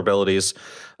of vulnerabilities,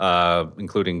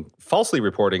 including falsely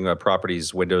reporting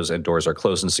properties' windows and doors are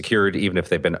closed and secured, even if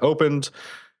they've been opened.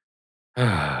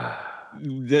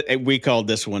 We called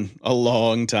this one a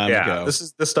long time ago.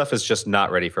 This stuff is just not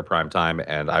ready for prime time,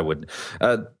 and I would.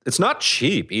 It's not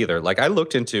cheap either. Like I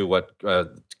looked into what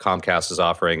Comcast is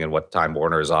offering and what Time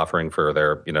Warner is offering for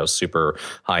their super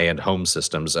high end home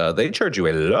systems. They charge you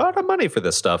a lot of money for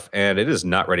this stuff, and it is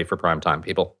not ready for prime time.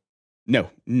 People, no,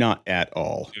 not at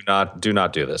all. Do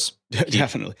not do this.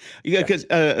 Definitely, because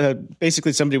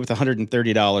basically somebody with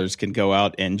 $130 can go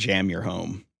out and jam your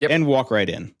home and walk right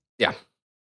in. Yeah.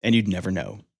 And you'd never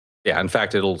know. Yeah, in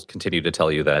fact, it'll continue to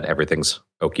tell you that everything's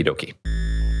okie dokie.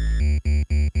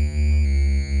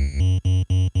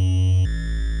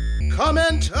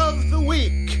 Comment of the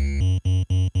week.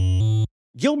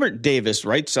 Gilbert Davis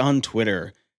writes on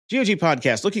Twitter, GOG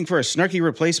Podcast looking for a snarky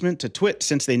replacement to Twit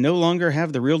since they no longer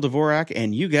have the real Dvorak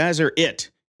and you guys are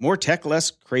it. More tech, less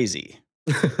crazy.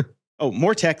 Oh,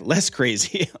 more tech, less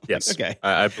crazy. Yes. Okay.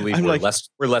 I believe we're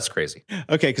less crazy.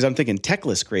 Okay, because I'm thinking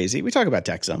techless crazy. We talk about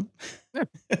tech some. Yeah.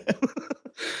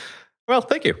 Well,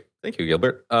 thank you. Thank you,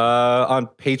 Gilbert. On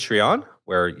Patreon,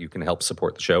 where you can help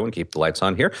support the show and keep the lights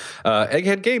on here,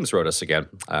 Egghead Games wrote us again.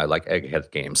 I like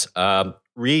Egghead Games.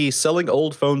 Reselling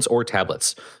old phones or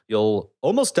tablets. You'll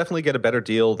almost definitely get a better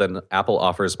deal than Apple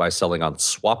offers by selling on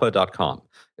swappa.com.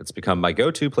 It's become my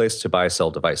go-to place to buy sell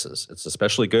devices. It's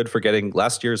especially good for getting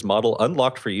last year's model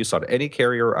unlocked for use on any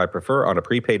carrier I prefer on a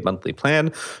prepaid monthly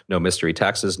plan. No mystery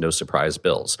taxes, no surprise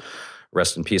bills.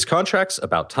 Rest in peace contracts,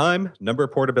 about time, number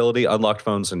portability, unlocked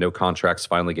phones, and no contracts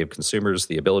finally give consumers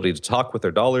the ability to talk with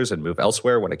their dollars and move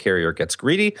elsewhere when a carrier gets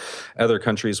greedy. Other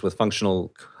countries with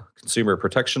functional consumer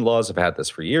protection laws have had this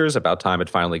for years. About time it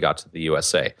finally got to the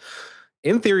USA.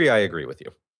 In theory, I agree with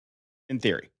you. In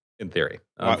theory. In theory.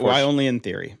 Why only in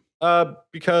theory?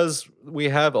 Because we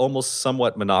have almost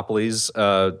somewhat monopolies,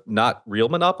 not real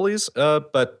monopolies,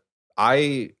 but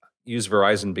I use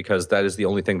Verizon because that is the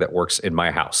only thing that works in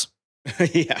my house.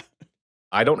 Yeah.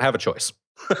 I don't have a choice.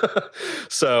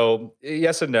 So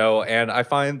yes and no. And I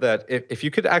find that if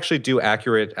you could actually do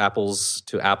accurate apples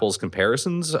to apples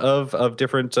comparisons of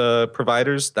different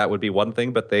providers, that would be one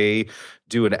thing. But they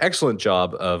do an excellent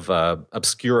job of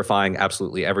obscurifying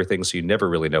absolutely everything, so you never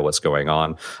really know what's going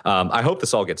on. I hope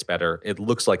this all gets better. It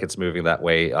looks like it's moving that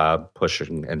way,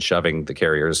 pushing and shoving the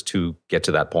carriers to get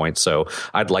to that point. So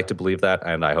I'd like to believe that,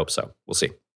 and I hope so. We'll see.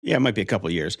 Yeah, it might be a couple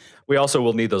of years. We also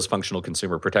will need those functional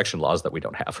consumer protection laws that we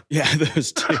don't have. Yeah,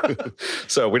 those two.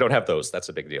 So we don't have those. That's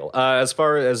a big deal. As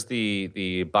far as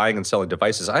the buying and selling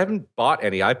devices, I haven't bought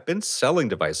any. I've been selling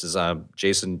devices.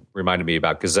 Jason reminded me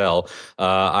about Gazelle.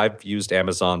 I've used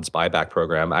Amazon's buyback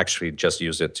program. I actually just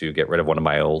used it to get rid of one of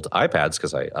my old iPads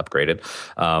because I upgraded.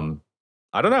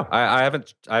 I don't know. I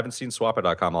haven't seen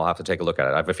swappa.com. I'll have to take a look at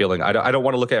it. I have a feeling I don't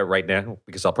want to look at it right now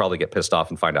because I'll probably get pissed off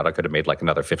and find out I could have made like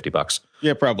another $50.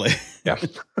 Yeah, probably. Yeah.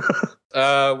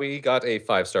 We got a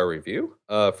 5-star review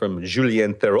from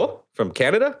Julien Theroux from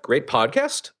Canada. Great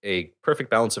podcast. A perfect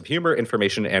balance of humor,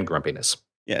 information, and grumpiness.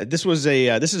 Yeah, this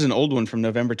is an old one from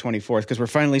November 24th because we're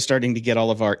finally starting to get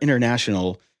all of our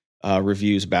international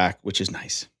reviews back, which is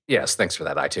nice. Yes, thanks for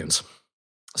that, iTunes.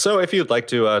 So if you'd like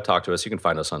to talk to us, you can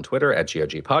find us on Twitter at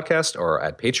GOG Podcast or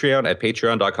at Patreon at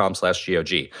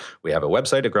patreon.com/GOG. We have a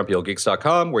website at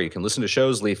grumpyoldgeeks.com where you can listen to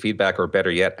shows, leave feedback, or better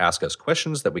yet, ask us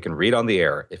questions that we can read on the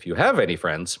air. If you have any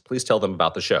friends, please tell them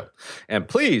about the show. And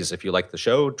please, if you like the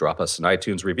show, drop us an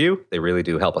iTunes review. They really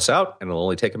do help us out, and it'll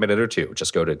only take a minute or two.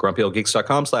 Just go to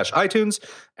grumpyoldgeeks.com/iTunes,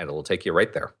 and it'll take you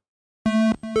right there.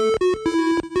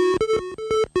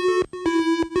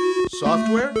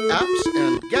 Software, apps,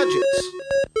 and gadgets.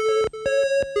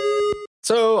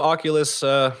 So Oculus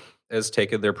has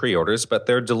taken their pre-orders, but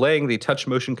they're delaying the touch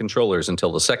motion controllers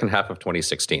until the second half of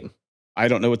 2016. I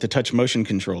don't know what the touch motion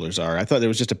controllers are. I thought it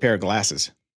was just a pair of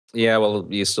glasses. Yeah, well,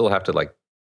 you still have to like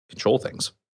control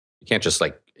things. You can't just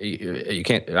like, you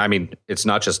can't, I mean, it's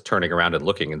not just turning around and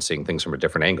looking and seeing things from a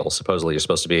different angle. Supposedly you're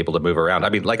supposed to be able to move around. I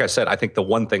mean, like I said, I think the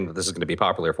one thing that this is going to be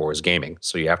popular for is gaming.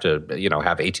 So you have to,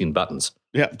 have 18 buttons.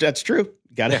 Yeah, that's true.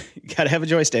 Gotta have a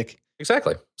joystick.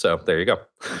 Exactly. So there you go.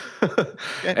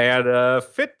 And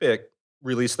Fitbit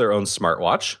released their own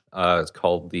smartwatch. It's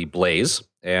called the Blaze.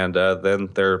 And then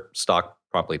their stock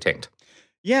promptly tanked.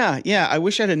 Yeah. I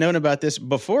wish I'd have known about this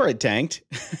before it tanked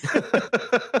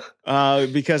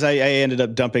because I ended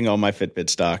up dumping all my Fitbit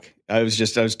stock. I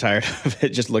was tired of it,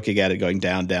 just looking at it going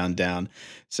down, down, down.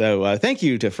 So thank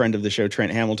you to friend of the show,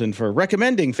 Trent Hamilton, for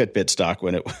recommending Fitbit stock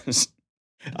when it was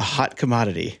a hot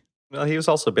commodity. Well, he was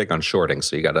also big on shorting,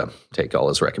 so you got to take all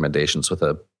his recommendations with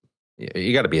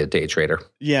you got to be a day trader.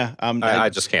 Yeah. I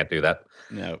just can't do that.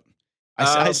 No.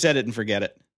 I said it and forget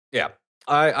it. Yeah.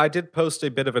 I did post a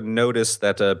bit of a notice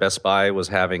that Best Buy was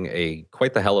having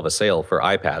quite the hell of a sale for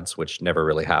iPads, which never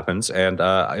really happens. And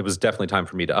it was definitely time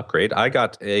for me to upgrade. I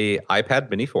got a iPad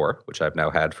Mini 4, which I've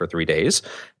now had for 3 days,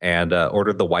 and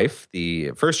ordered the wife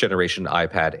the first generation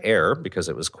iPad Air because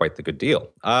it was quite the good deal.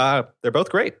 They're both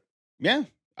great. Yeah.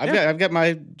 I've got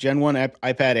my Gen 1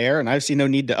 iPad Air, and I see no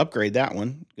need to upgrade that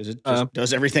one because it just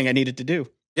does everything I need it to do.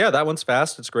 Yeah, that one's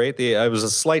fast. It's great. It was a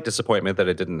slight disappointment that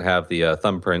it didn't have the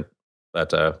thumbprint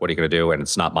But what are you going to do? And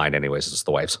it's not mine anyways. It's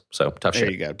the wife's. So tough shit.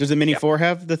 There you go. Does the Mini 4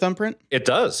 have the thumbprint? It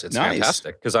does. It's Nice.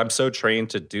 fantastic because I'm so trained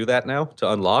to do that now, to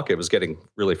unlock. It was getting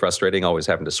really frustrating always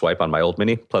having to swipe on my old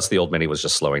Mini. Plus, the old Mini was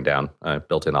just slowing down,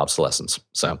 built-in obsolescence.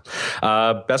 So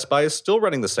Best Buy is still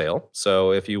running the sale.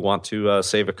 So if you want to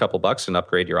save a couple bucks and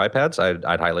upgrade your iPads,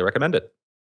 I'd highly recommend it.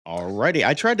 Alrighty.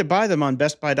 I tried to buy them on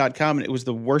bestbuy.com, and it was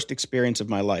the worst experience of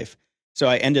my life. So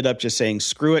I ended up just saying,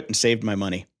 screw it, and saved my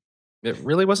money. It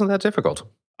really wasn't that difficult.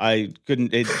 I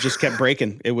couldn't, it just kept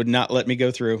breaking. It would not let me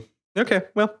go through. Okay,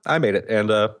 well, I made it,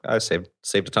 and I saved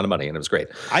a ton of money, and it was great.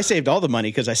 I saved all the money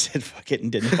because I said fuck it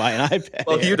and didn't buy an iPad.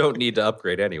 Well, you don't need to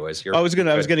upgrade anyways. I was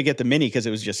gonna get the Mini because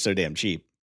it was just so damn cheap.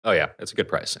 Oh yeah, it's a good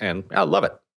price, and I love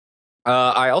it.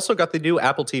 I also got the new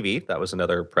Apple TV. That was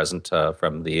another present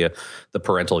from the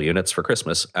parental units for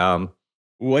Christmas.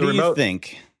 What do you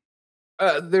think?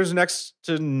 There's next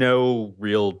to no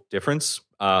real difference.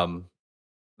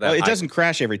 Well, it doesn't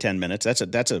crash every 10 minutes. That's a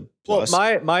plus.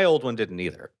 Well, my old one didn't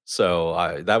either.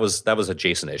 So that was a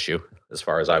Jason issue as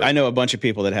far as I know a bunch of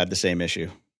people that had the same issue.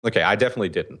 Okay, I definitely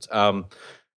didn't.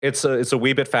 It's a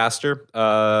wee bit faster.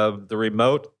 The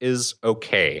remote is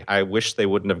okay. I wish they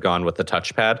wouldn't have gone with the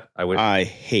touchpad. I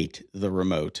hate the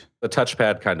remote. The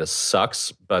touchpad kind of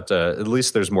sucks, but at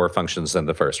least there's more functions than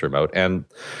the first remote. And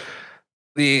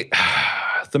the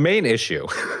main issue,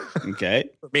 okay,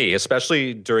 for me,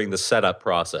 especially during the setup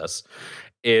process,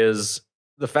 is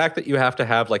the fact that you have to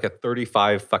have like a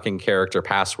 35 fucking character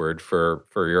password for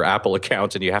your Apple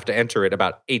account, and you have to enter it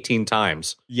about 18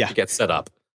 times to get set up.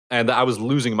 And I was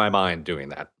losing my mind doing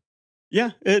that.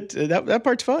 Yeah, that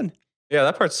part's fun. Yeah,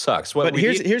 that part sucks. But we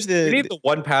need the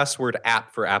 1Password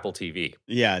app for Apple TV.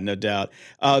 Yeah, no doubt.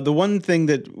 The one thing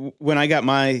that when I got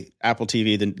my Apple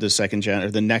TV, the second gen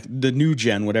or the new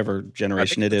gen, whatever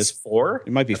generation it is, 4.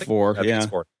 It might be 4. I think it's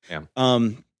 4. Yeah.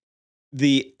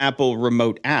 The Apple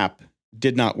Remote app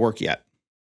did not work yet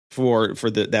for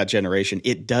that generation.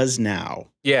 It does now.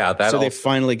 Yeah, so they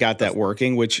finally got that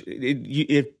working. Which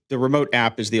the Remote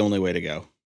app is the only way to go.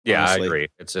 Yeah, honestly. I agree.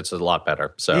 It's a lot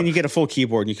better. So and you get a full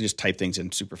keyboard and you can just type things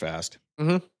in super fast.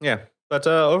 Mm-hmm. Yeah. But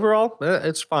overall,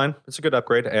 it's fine. It's a good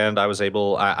upgrade. And I was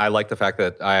able, I like the fact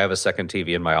that I have a second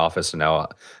TV in my office now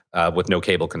with no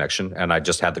cable connection. And I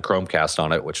just had the Chromecast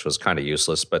on it, which was kind of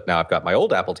useless. But now I've got my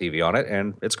old Apple TV on it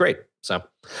and it's great. So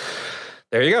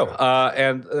there you go.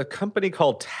 And a company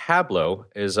called Tableau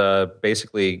is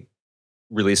basically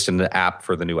released an app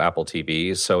for the new Apple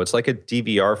TV. So it's like a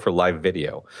DVR for live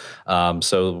video.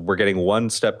 So we're getting one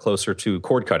step closer to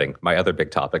cord cutting, my other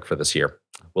big topic for this year.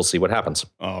 We'll see what happens.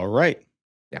 All right.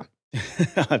 Yeah.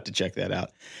 I'll have to check that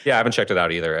out. Yeah, I haven't checked it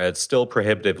out either. It's still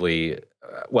prohibitively,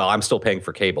 well, I'm still paying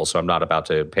for cable, so I'm not about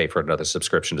to pay for another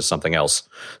subscription to something else.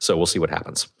 So we'll see what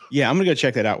happens. Yeah, I'm going to go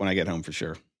check that out when I get home for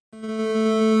sure.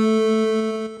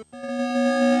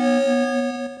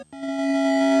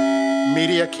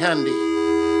 Media Candy.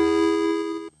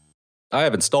 I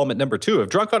have installment number 2 of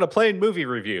Drunk on a Plane movie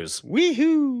reviews.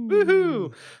 Woohoo!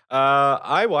 Woohoo!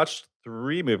 I watched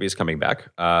 3 movies coming back.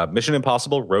 Mission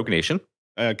Impossible: Rogue Nation.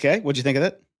 Okay, what'd you think of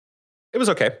that? It was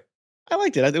okay. I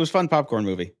liked it. It was a fun popcorn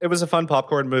movie. It was a fun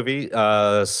popcorn movie.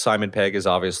 Simon Pegg is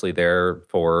obviously there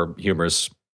for humor's,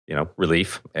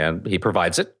 relief, and he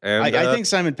provides it. And I think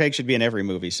Simon Pegg should be in every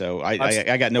movie, so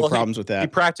I got no problems with that. He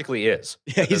practically is.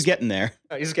 Yeah, he's getting there.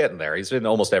 He's getting there. He's in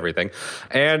almost everything.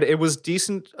 And it was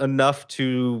decent enough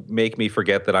to make me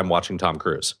forget that I'm watching Tom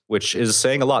Cruise, which is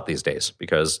saying a lot these days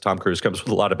because Tom Cruise comes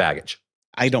with a lot of baggage.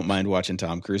 I don't mind watching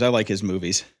Tom Cruise. I like his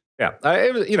movies. Yeah,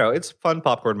 it's a fun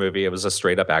popcorn movie. It was a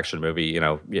straight up action movie.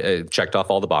 It checked off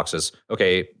all the boxes.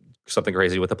 Okay, something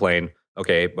crazy with a plane.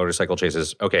 Okay, motorcycle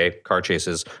chases. Okay, car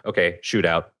chases. Okay,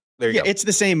 shootout. There you go. It's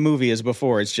the same movie as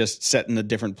before. It's just set in a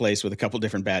different place with a couple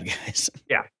different bad guys.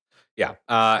 Yeah.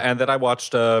 And then I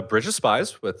watched Bridge of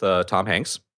Spies with Tom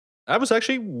Hanks. That was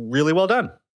actually really well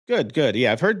done. Good.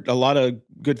 Yeah, I've heard a lot of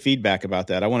good feedback about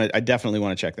that. I definitely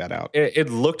want to check that out. It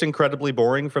looked incredibly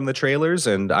boring from the trailers,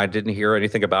 and I didn't hear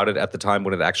anything about it at the time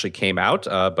when it actually came out.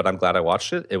 But I'm glad I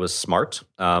watched it. It was smart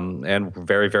and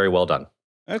very, very well done.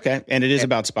 Okay, and it is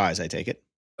about spies, I take it.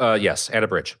 Yes, and a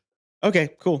bridge. Okay,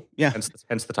 cool. Yeah,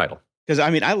 hence the title. Because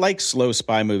I like slow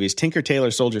spy movies. Tinker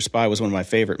Tailor Soldier Spy was one of my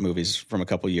favorite movies from a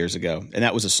couple years ago, and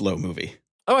that was a slow movie.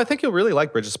 Oh, I think you'll really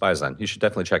like Bridge of Spies then. You should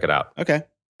definitely check it out. Okay.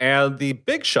 And the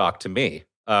big shock to me,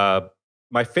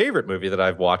 my favorite movie that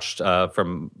I've watched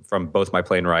from both my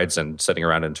plane rides and sitting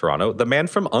around in Toronto, The Man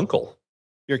from U.N.C.L.E.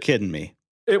 You're kidding me.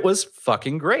 It was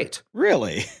fucking great.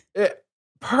 Really?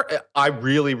 I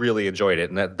really, really enjoyed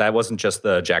it. And that wasn't just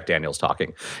the Jack Daniels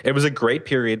talking. It was a great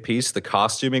period piece. The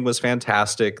costuming was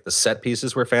fantastic. The set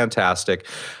pieces were fantastic.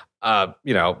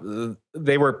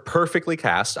 They were perfectly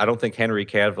cast. I don't think Henry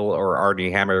Cavill or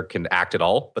Armie Hammer can act at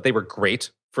all, but they were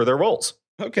great for their roles.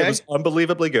 Okay. It was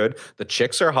unbelievably good. The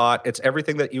chicks are hot. It's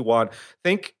everything that you want.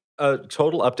 Think a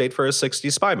total update for a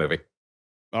 60s spy movie.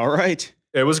 All right.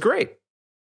 It was great.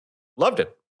 Loved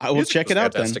it. I will Music check was it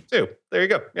out fantastic too. There you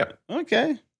go. Yeah.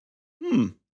 Okay.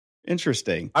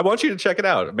 Interesting. I want you to check it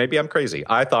out. Maybe I'm crazy.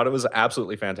 I thought it was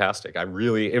absolutely fantastic.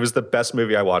 It was the best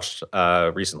movie I watched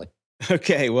recently.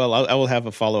 Okay. Well, I will have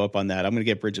a follow up on that. I'm going to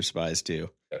get Bridge of Spies too.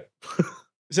 Okay.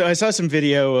 So I saw some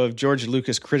video of George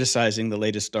Lucas criticizing the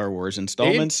latest Star Wars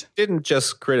installments. He didn't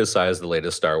just criticize the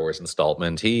latest Star Wars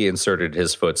installment. He inserted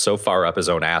his foot so far up his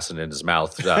own ass and in his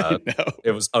mouth.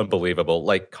 It was unbelievable.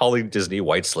 Like calling Disney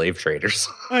white slave traders.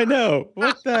 I know.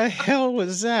 What the hell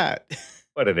was that?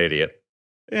 What an idiot.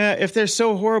 Yeah. If they're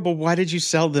so horrible, why did you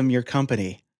sell them your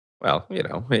company? Well,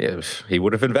 he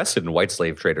would have invested in white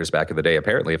slave traders back in the day,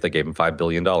 apparently, if they gave him $5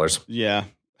 billion. Yeah.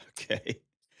 Okay.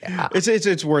 Yeah.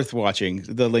 It's worth watching.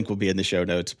 The link will be in the show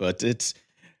notes, but it's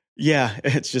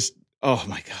just, oh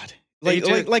my God.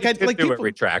 People, a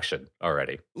retraction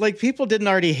already. Like people didn't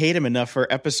already hate him enough for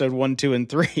episode 1, 2, and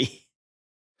 3.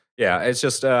 Yeah. It's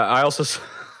just, I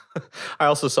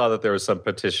also saw that there was some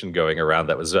petition going around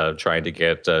that was trying to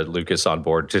get Lucas on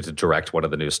board to direct one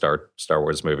of the new Star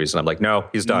Wars movies. And I'm like, no,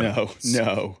 he's done.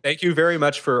 No. Thank you very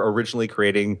much for originally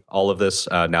creating all of this.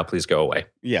 Now please go away.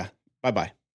 Yeah.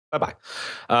 Bye-bye. Bye-bye.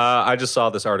 I just saw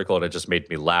this article and it just made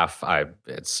me laugh.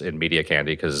 It's in Media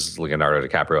Candy because Leonardo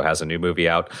DiCaprio has a new movie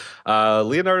out.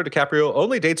 Leonardo DiCaprio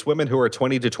only dates women who are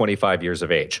 20 to 25 years of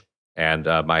age. And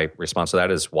my response to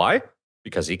that is, why?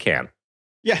 Because he can.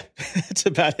 Yeah, that's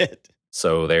about it.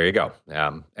 So there you go.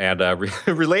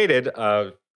 Related,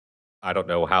 I don't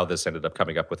know how this ended up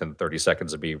coming up within 30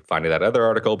 seconds of me finding that other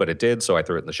article, but it did, so I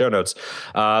threw it in the show notes.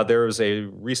 There was a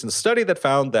recent study that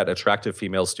found that attractive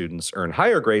female students earn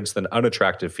higher grades than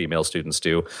unattractive female students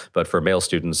do, but for male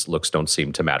students, looks don't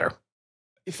seem to matter.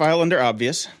 You file under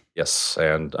obvious. Yes,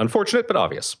 and unfortunate, but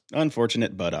obvious.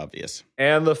 Unfortunate, but obvious.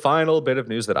 And the final bit of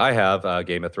news that I have,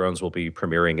 Game of Thrones will be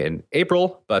premiering in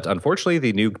April, but unfortunately,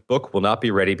 the new book will not be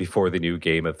ready before the new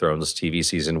Game of Thrones TV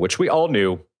season, which we all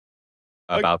knew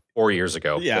about 4 years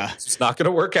ago. Yeah. It's not going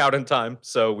to work out in time,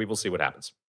 so we will see what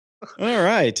happens. All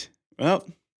right. Well,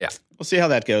 yeah, we'll see how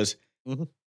that goes. Mm-hmm.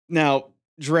 Now,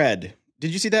 Dredd.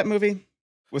 Did you see that movie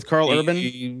with Carl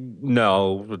Urban?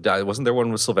 No. Wasn't there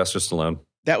one with Sylvester Stallone?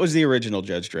 That was the original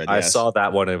Judge Dredd. I saw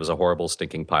that one. It was a horrible,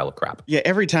 stinking pile of crap. Yeah,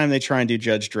 every time they try and do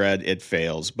Judge Dredd, it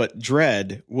fails. But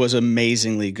Dredd was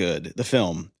amazingly good, the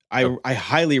film. I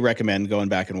highly recommend going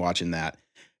back and watching that.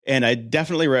 And I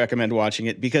definitely recommend watching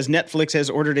it because Netflix has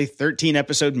ordered a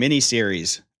 13-episode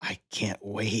miniseries. I can't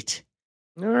wait.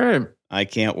 All right. I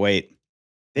can't wait.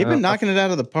 They've been knocking it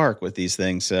out of the park with these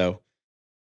things. So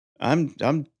I'm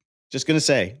just going to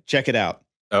say, check it out.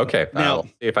 Okay. Now, I'll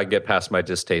see if I can get past my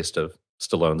distaste of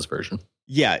Stallone's version.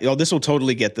 Yeah. This will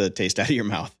totally get the taste out of your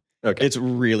mouth. Okay. It's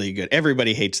really good.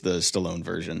 Everybody hates the Stallone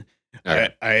version.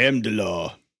 Right. I am the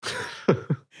law.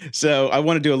 So I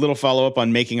want to do a little follow-up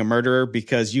on Making a Murderer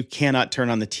because you cannot turn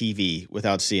on the TV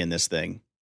without seeing this thing.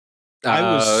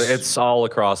 It's all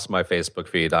across my Facebook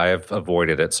feed. I have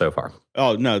avoided it so far.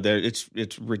 Oh, no,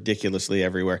 it's ridiculously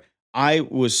everywhere. I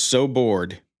was so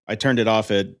bored. I turned it off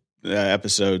at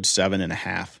episode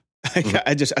 7.5.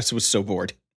 I was so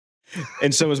bored.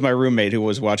 And so was my roommate who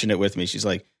was watching it with me. She's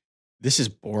like, this is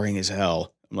boring as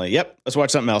hell. I'm like, yep, let's watch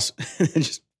something else. And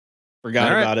just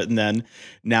forgot about it. And then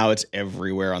now it's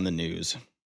everywhere on the news.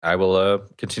 I will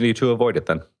continue to avoid it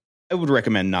then. I would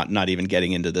recommend not even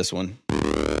getting into this one.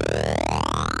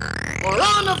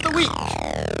 Moron of the week.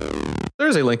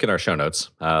 There's a link in our show notes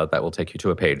that will take you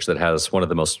to a page that has one of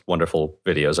the most wonderful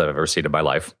videos I've ever seen in my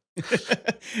life.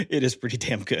 It is pretty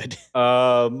damn good.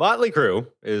 Motley Crue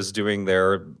is doing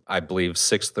their, I believe,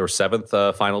 6th or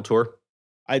 7th final tour.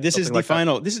 This is the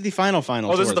final. This is the final tour.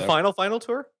 Oh, this is the final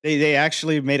tour? They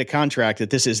actually made a contract that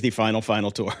this is the final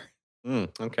tour.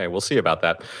 Okay, we'll see about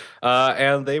that.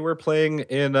 And they were playing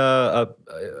in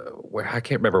where I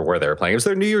can't remember where they were playing. It was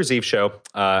their New Year's Eve show.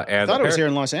 And I thought it was here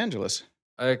in Los Angeles.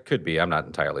 It could be. I'm not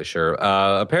entirely sure.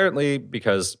 Apparently,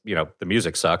 because the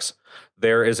music sucks,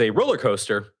 there is a roller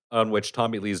coaster on which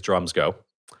Tommy Lee's drums go,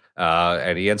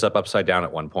 and he ends up upside down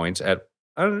at one point. And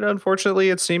unfortunately,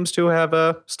 it seems to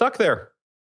have stuck there.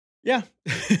 Yeah.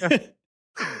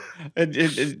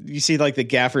 You see like the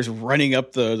gaffers running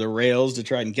up the rails to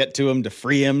try and get to him to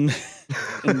free him.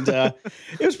 And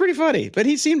it was pretty funny, but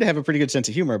he seemed to have a pretty good sense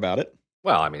of humor about it.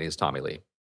 Well, I mean, he's Tommy Lee.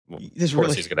 Of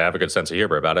course, he's going to have a good sense of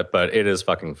humor about it, but it is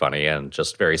fucking funny and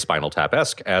just very Spinal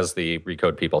Tap-esque, as the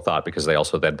Recode people thought, because they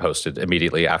also then posted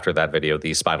immediately after that video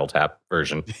the Spinal Tap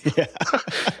version, Yeah.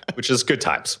 which is good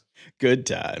times. Good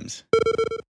times.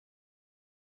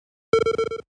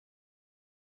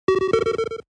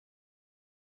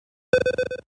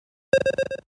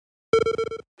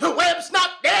 The web's not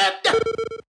dead!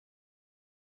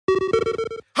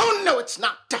 Oh, no, it's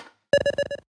not.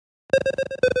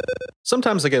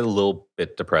 Sometimes I get a little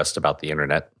bit depressed about the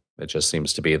internet. It just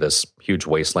seems to be this huge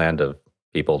wasteland of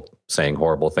people saying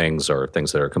horrible things or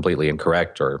things that are completely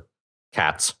incorrect, or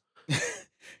cats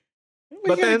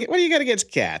What do you got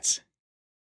against cats?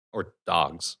 or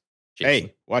dogs. Jeez.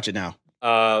 Hey, watch it now.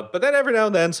 But then every now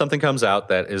and then something comes out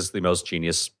that is the most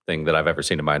genius thing that I've ever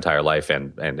seen in my entire life,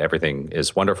 and everything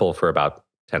is wonderful for about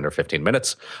 10 or 15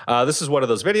 minutes. This is one of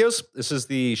those videos. This is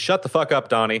the Shut the Fuck Up,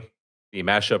 Donnie, the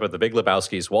mashup of the Big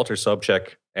Lebowski's Walter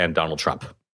Sobchak and Donald Trump.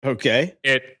 Okay.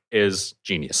 It is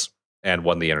genius and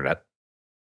won the internet.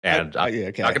 And I'm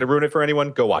okay. not going to ruin it for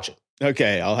anyone. Go watch it.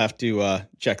 Okay, I'll have to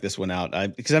check this one out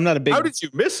because I'm not a big. How did you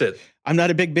miss it? I'm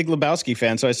not a big Lebowski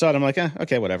fan, so I saw it. I'm like,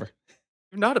 okay, whatever.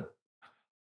 You're not a...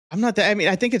 I'm not that. I mean,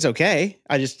 I think it's okay.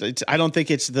 I don't think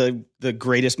it's the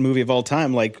greatest movie of all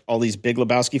time, like all these Big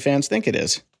Lebowski fans think it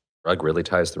is. Rug really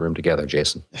ties the room together,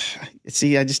 Jason.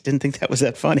 See, I just didn't think that was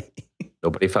that funny.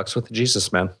 Nobody fucks with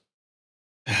Jesus, man.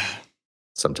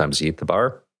 Sometimes you eat the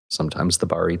bar. Sometimes the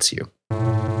bar eats you.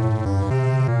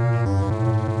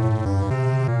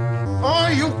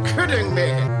 Are you kidding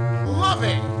me?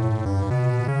 Loving.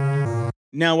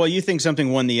 Now, while you think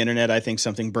something won the internet, I think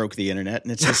something broke the internet,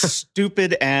 and it's a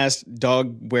stupid ass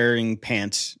dog wearing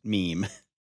pants meme.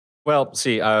 Well,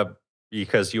 see,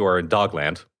 because you are in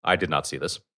Dogland, I did not see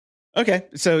this. Okay,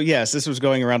 so yes, this was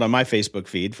going around on my Facebook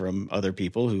feed from other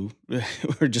people who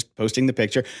were just posting the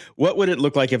picture. What would it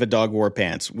look like if a dog wore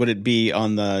pants? Would it be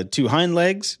on the two hind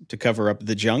legs to cover up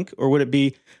the junk, or would it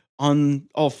be on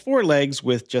all four legs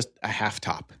with just a half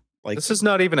top? Like, This is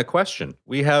not even a question.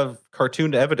 We have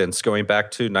cartoon evidence going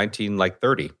back to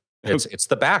 1930. It's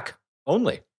the back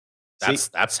only.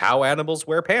 That's how animals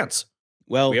wear pants.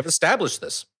 well, We have established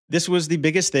this. this was the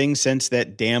biggest thing since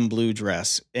that damn blue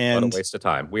dress. And What a waste of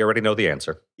time. We already know the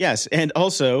answer. yes, and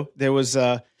also there was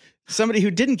somebody who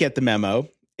didn't get the memo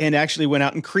and actually went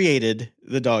out and created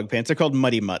the dog pants. They're called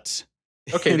Muddy Mutts.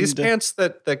 Okay, these And, pants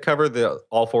that cover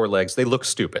all four legs, they look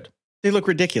stupid. they look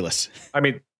ridiculous. I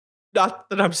mean, not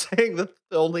that I'm saying that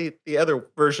only the other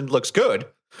version looks good.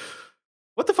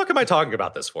 What the fuck am I talking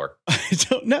about this for? I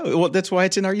don't know. Well, that's why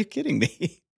it's in Are You Kidding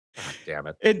Me? God damn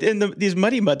it. And these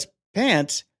Muddy Mutts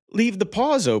pants leave the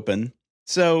paws open,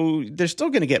 so they're still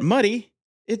going to get muddy.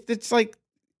 It's like,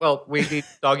 Well, we need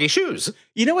doggy shoes.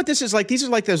 you know what this is like? These are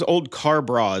like those old car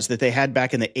bras that they had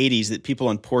back in the 80s that people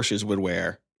on Porsches would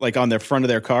wear, like on their front of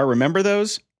their car. Remember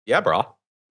those? Yeah, bro.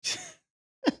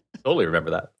 Totally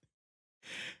remember that.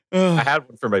 I Ugh, had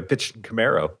one for my bitchin'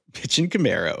 Camaro. Pitchin'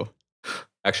 Camaro.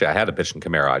 Actually, I had a bitchin'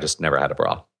 Camaro. I just never had a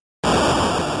bra.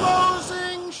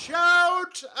 Closing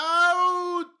shout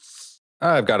outs.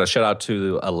 I've got a shout out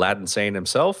to Aladdin Sane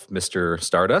himself, Mr.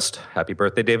 Stardust. Happy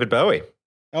birthday, David Bowie.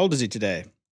 How old is he today?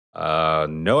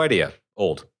 No idea.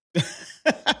 Old.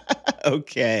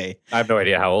 Okay. I have no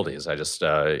idea how old he is. I just,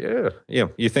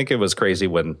 you think it was crazy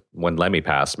when Lemmy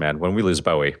passed, man. When we lose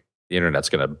Bowie, the internet's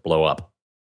going to blow up.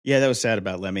 Yeah, that was sad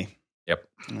about Lemmy. Yep.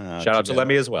 Shout Shout out to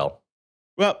Lemmy as well.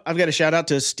 Well, I've got a shout out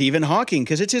to Stephen Hawking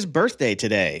because it's his birthday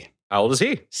today. How old is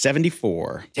he?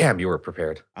 74. Damn, you were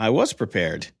prepared. I was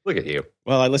prepared. Look at you.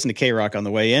 Well, I listened to K-Rock on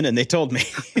the way in and they told me.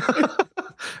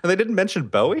 And they didn't mention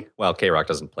Bowie? Well, K-Rock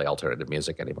doesn't play alternative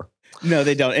music anymore. No,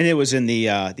 they don't. And it was in the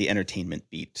entertainment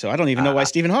beat. So I don't even know why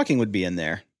Stephen Hawking would be in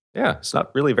there. Yeah, it's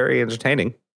not really very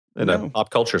entertaining in a No. pop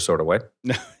culture sort of way.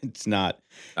 No, it's not.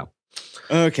 No.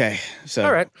 Okay. So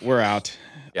All right. we're out.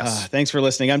 Yes. Thanks for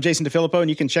listening. I'm Jason DeFilippo, and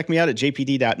you can check me out at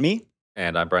jpd.me.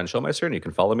 And I'm Brian Schulmeister, and you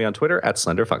can follow me on Twitter at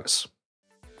SlenderFungus.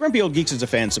 Grumpy Old Geeks is a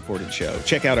fan-supported show.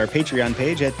 Check out our Patreon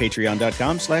page at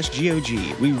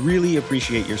patreon.com/GOG. We really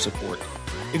appreciate your support.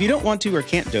 If you don't want to or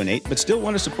can't donate, but still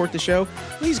want to support the show,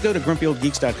 please go to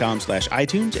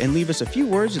grumpyoldgeeks.com/iTunes and leave us a few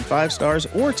words and 5 stars,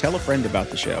 or tell a friend about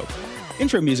the show.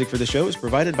 Intro music for the show is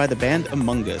provided by the band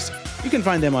Among Us. You can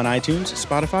find them on iTunes,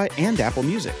 Spotify, and Apple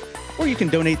Music. Or you can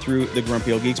donate through the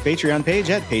Grumpy Old Geeks Patreon page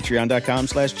at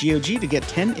patreon.com/GOG to get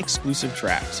 10 exclusive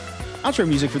tracks. Outro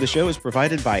music for the show is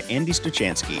provided by Andy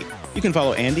Stuchansky. You can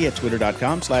follow Andy at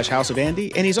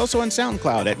twitter.com/houseofandy, and he's also on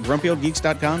SoundCloud at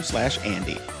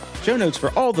grumpyoldgeeks.com/Andy. Show notes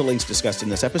for all the links discussed in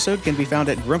this episode can be found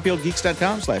at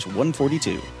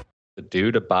grumpyoldgeeks.com/142. The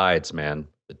dude abides, man.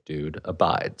 The dude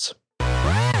abides.